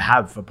hope that I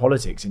have for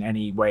politics in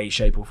any way,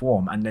 shape or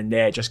form, and then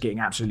they're just getting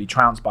absolutely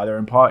trounced by their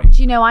own party.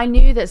 Do you know, I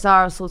knew that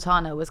Zara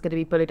Sultana was going to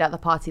be bullied out the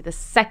party the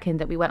second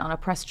that we went on a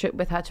press trip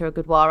with her to a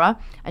Gurdwara,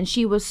 and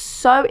she was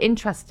so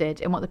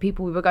interested in what the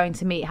people we were going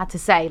to meet had to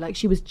say. Like,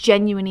 she was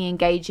genuinely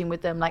engaging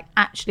with them, like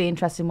actually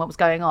interested in what was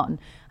going on.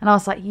 And I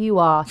was like, you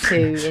are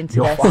too into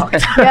you're this.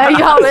 Fucked.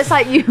 Yeah, it's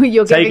like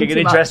you're taking giving an too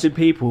interest in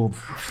people.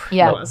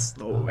 Yeah, that's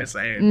not what we're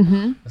saying.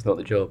 Mm-hmm. That's not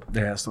the job.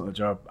 Yeah, that's not the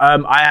job.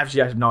 I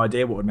actually have no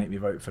idea what would make me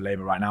vote for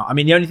Labour right now. I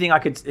mean, the only thing I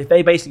could, if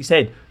they basically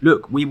said,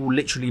 look, we will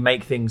literally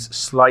make things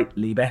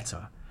slightly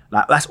better.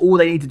 Like, that's all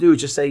they need to do is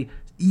just say,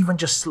 even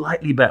just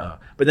slightly better.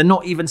 But they're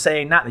not even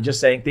saying that. They're just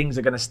saying things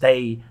are going to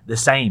stay the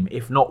same,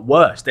 if not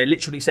worse. They're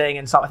literally saying,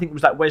 in some, I think it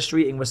was like Wes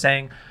Streeting was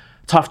saying,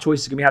 tough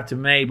choices are going to have to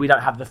be made. We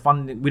don't have the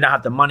funding. We don't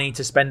have the money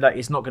to spend. Like,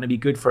 it's not going to be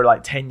good for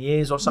like 10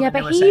 years or something.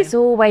 Yeah, but he's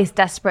always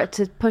desperate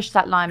to push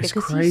that line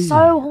because he's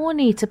so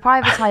horny to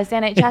privatise the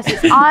NHS.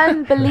 It's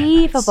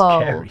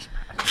unbelievable.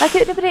 Like,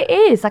 but it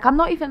is. Like, I'm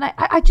not even like,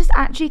 I just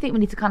actually think we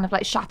need to kind of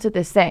like shatter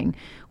this thing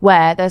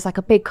where there's like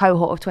a big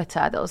cohort of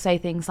Twitter that will say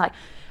things like,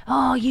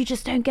 oh, you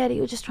just don't get it.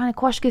 You're just trying to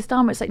quash Keir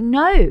Starmer. It's like,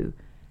 no.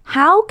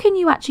 How can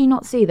you actually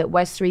not see that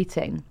Wes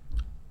Streeting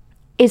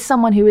is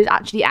someone who is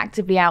actually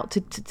actively out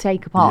to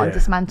take apart and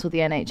dismantle the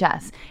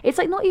NHS? It's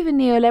like not even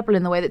neoliberal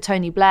in the way that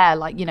Tony Blair,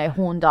 like, you know,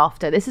 horned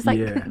after. This is like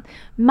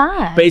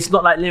mad. But it's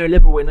not like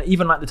neoliberal.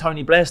 Even like the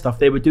Tony Blair stuff,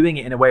 they were doing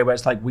it in a way where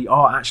it's like, we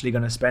are actually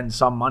going to spend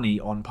some money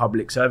on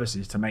public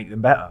services to make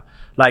them better.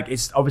 Like,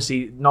 it's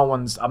obviously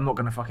I'm not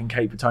going to fucking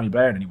cape for Tony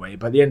Blair in any way,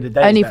 but at the end of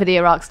the day, only for the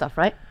Iraq stuff,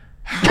 right?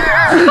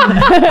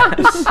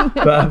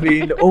 But I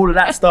mean, all of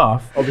that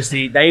stuff,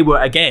 obviously they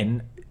were,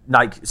 again,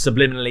 like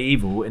subliminally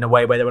evil in a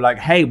way where they were like,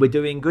 hey, we're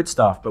doing good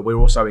stuff, but we're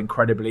also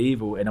incredibly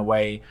evil in a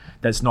way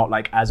that's not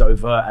like as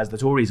overt as the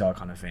Tories are,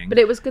 kind of thing. But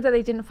it was good that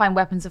they didn't find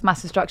weapons of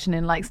mass destruction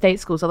in like state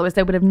schools, otherwise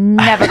they would have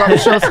never got the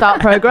Sure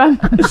Start programme.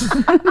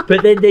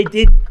 But then they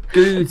did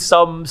do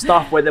some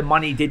stuff where the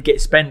money did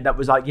get spent that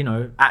was like, you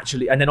know,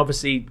 actually, and then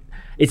obviously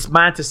it's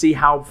mad to see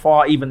how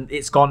far even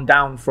it's gone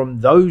down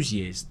from those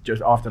years,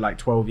 just after like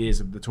 12 years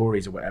of the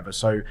Tories or whatever.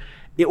 So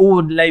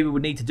all Labour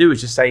would need to do is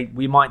just say,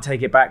 we might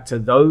take it back to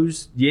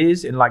those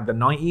years in like the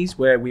 90s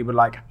where we were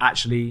like,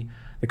 actually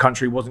the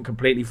country wasn't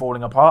completely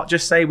falling apart.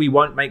 Just say we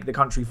won't make the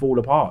country fall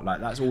apart.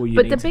 Like, that's all you need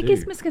to do. But the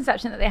biggest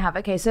misconception that they have,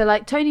 okay, so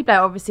like Tony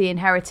Blair obviously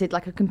inherited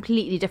like a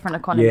completely different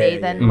economy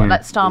than what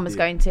like Starmer's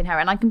going to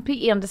inherit, and I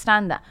completely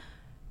understand that.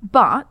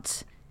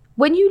 But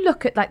when you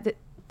look at like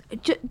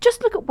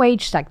just look at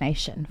wage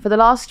stagnation for the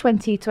last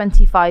 20,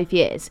 25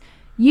 years.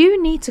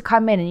 You need to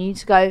come in and you need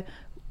to go,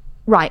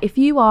 right, if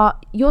you're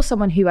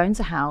someone who owns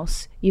a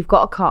house, you've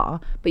got a car,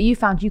 but you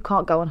found you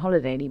can't go on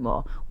holiday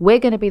anymore, we're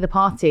going to be the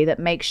party that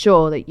makes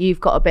sure that you've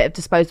got a bit of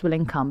disposable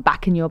income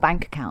back in your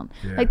bank account.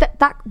 Like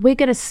that we're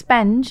going to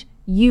spend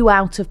you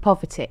out of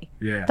poverty.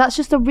 That's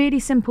just a really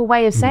simple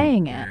way of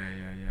saying it.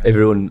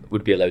 Everyone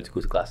would be allowed to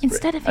go to Glastonbury.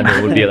 Instead of and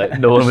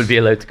no one would be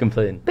allowed to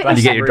complain. But and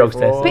you get your drugs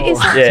tested. But is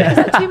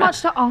that too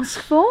much to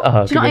ask for? Do you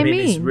know what I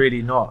mean? It's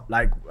really not.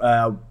 Like,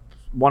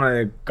 one of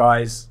the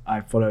guys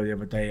I followed the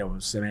other day, I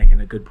was making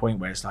a good point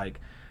where it's like,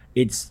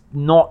 it's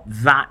not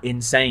that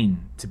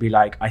insane to be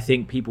like, I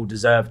think people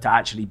deserve to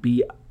actually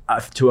be,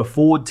 to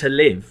afford to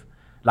live,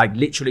 like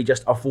literally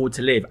just afford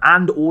to live,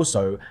 and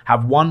also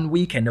have one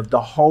weekend of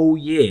the whole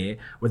year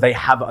where they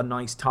have a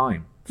nice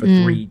time for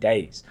 3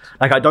 days.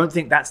 Like, I don't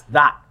think that's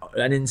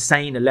an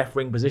insane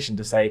left-wing position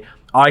to say,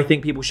 I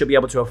think people should be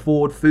able to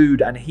afford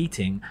food and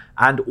heating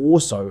and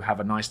also have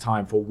a nice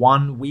time for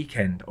one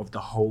weekend of the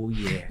whole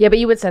year. Yeah, but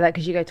you would say that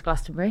because you go to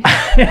Glastonbury.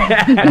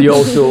 And you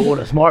also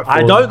want a smartphone.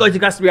 I don't go to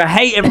Glastonbury. I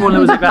hate everyone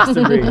who was at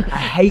Glastonbury. I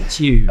hate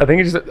you. I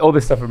think it's just all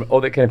this stuff, all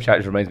that kind of chat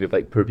just reminds me of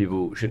like poor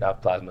people shouldn't have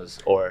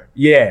plasmas or...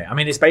 Yeah, I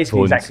mean, it's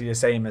basically phones. exactly the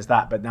same as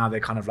that, but now they're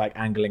kind of like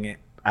angling it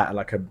at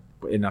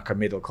in a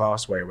middle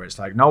class way where it's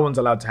like, no one's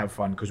allowed to have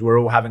fun because we're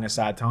all having a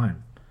sad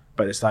time.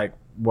 But it's like,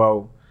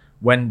 well,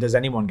 when does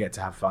anyone get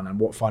to have fun and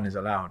what fun is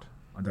allowed?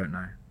 I don't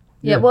know.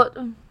 Yeah,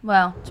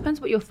 well, depends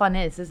what your fun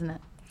is, isn't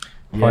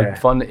it?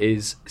 Fun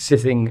is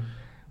sitting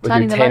with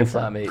Turning your the 10 lights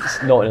up.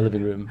 flatmates, not in a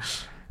living room.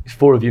 There's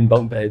 4 of you in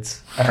bunk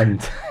beds and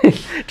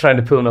trying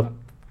to pull enough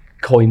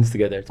coins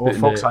together. To Or put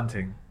in fox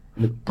hunting.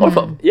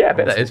 Yeah, I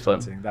bet that is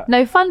fun.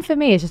 No, fun for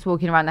me is just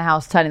walking around the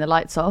house, turning the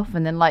lights off,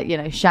 and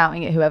then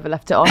shouting at whoever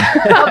left it on.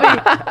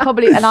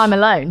 probably, and I'm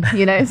alone,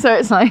 So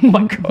it's like, oh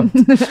my god,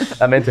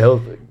 that mental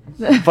health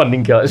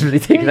funding cut is really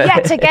taking it.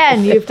 Yet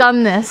again, you've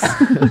done this.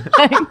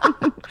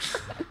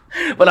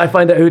 When I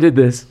find out who did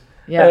this,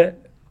 Yeah.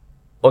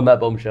 On that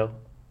bombshell,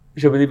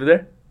 shall we leave it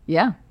there?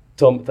 Yeah.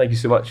 Tom, thank you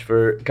so much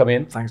for coming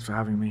in. Thanks for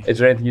having me. Is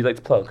there anything you'd like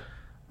to plug?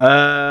 No,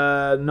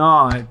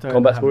 I don't.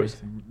 Combat have sports?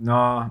 anything.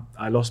 No,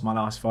 I lost my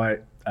last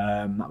fight.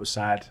 That was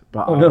sad,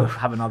 but Oh, I'll no.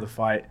 have another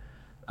fight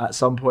at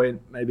some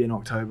point, maybe in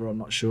October. I'm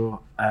not sure.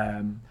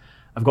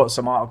 I've got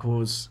some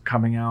articles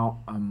coming out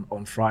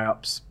on Fry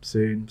Ups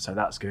soon, so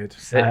that's good.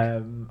 Sick.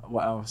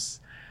 What else?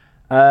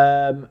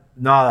 No,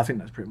 I think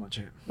that's pretty much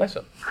it. Nice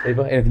one.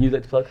 Ava, anything you'd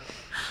like to plug?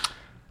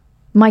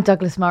 My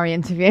Douglas Murray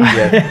interview.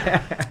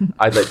 Yeah.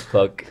 I'd like to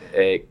plug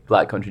a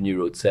Black Country New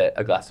Road set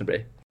at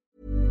Glastonbury.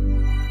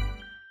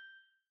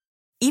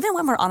 Even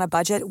when we're on a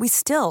budget, we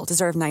still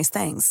deserve nice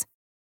things.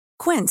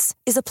 Quince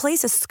is a place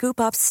to scoop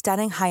up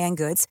stunning high-end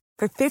goods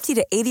for 50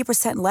 to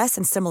 80% less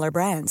than similar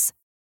brands.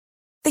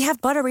 They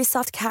have buttery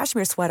soft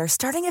cashmere sweaters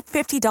starting at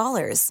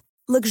 $50,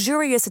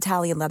 luxurious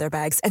Italian leather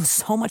bags, and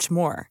so much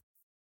more.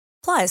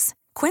 Plus,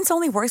 Quince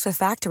only works with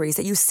factories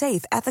that use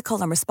safe, ethical,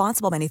 and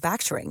responsible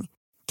manufacturing.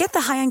 Get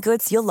the high-end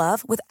goods you'll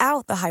love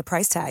without the high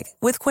price tag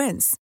with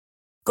Quince.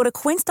 Go to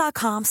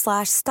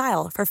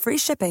quince.com/style for free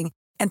shipping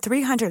and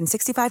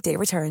 365-day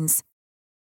returns.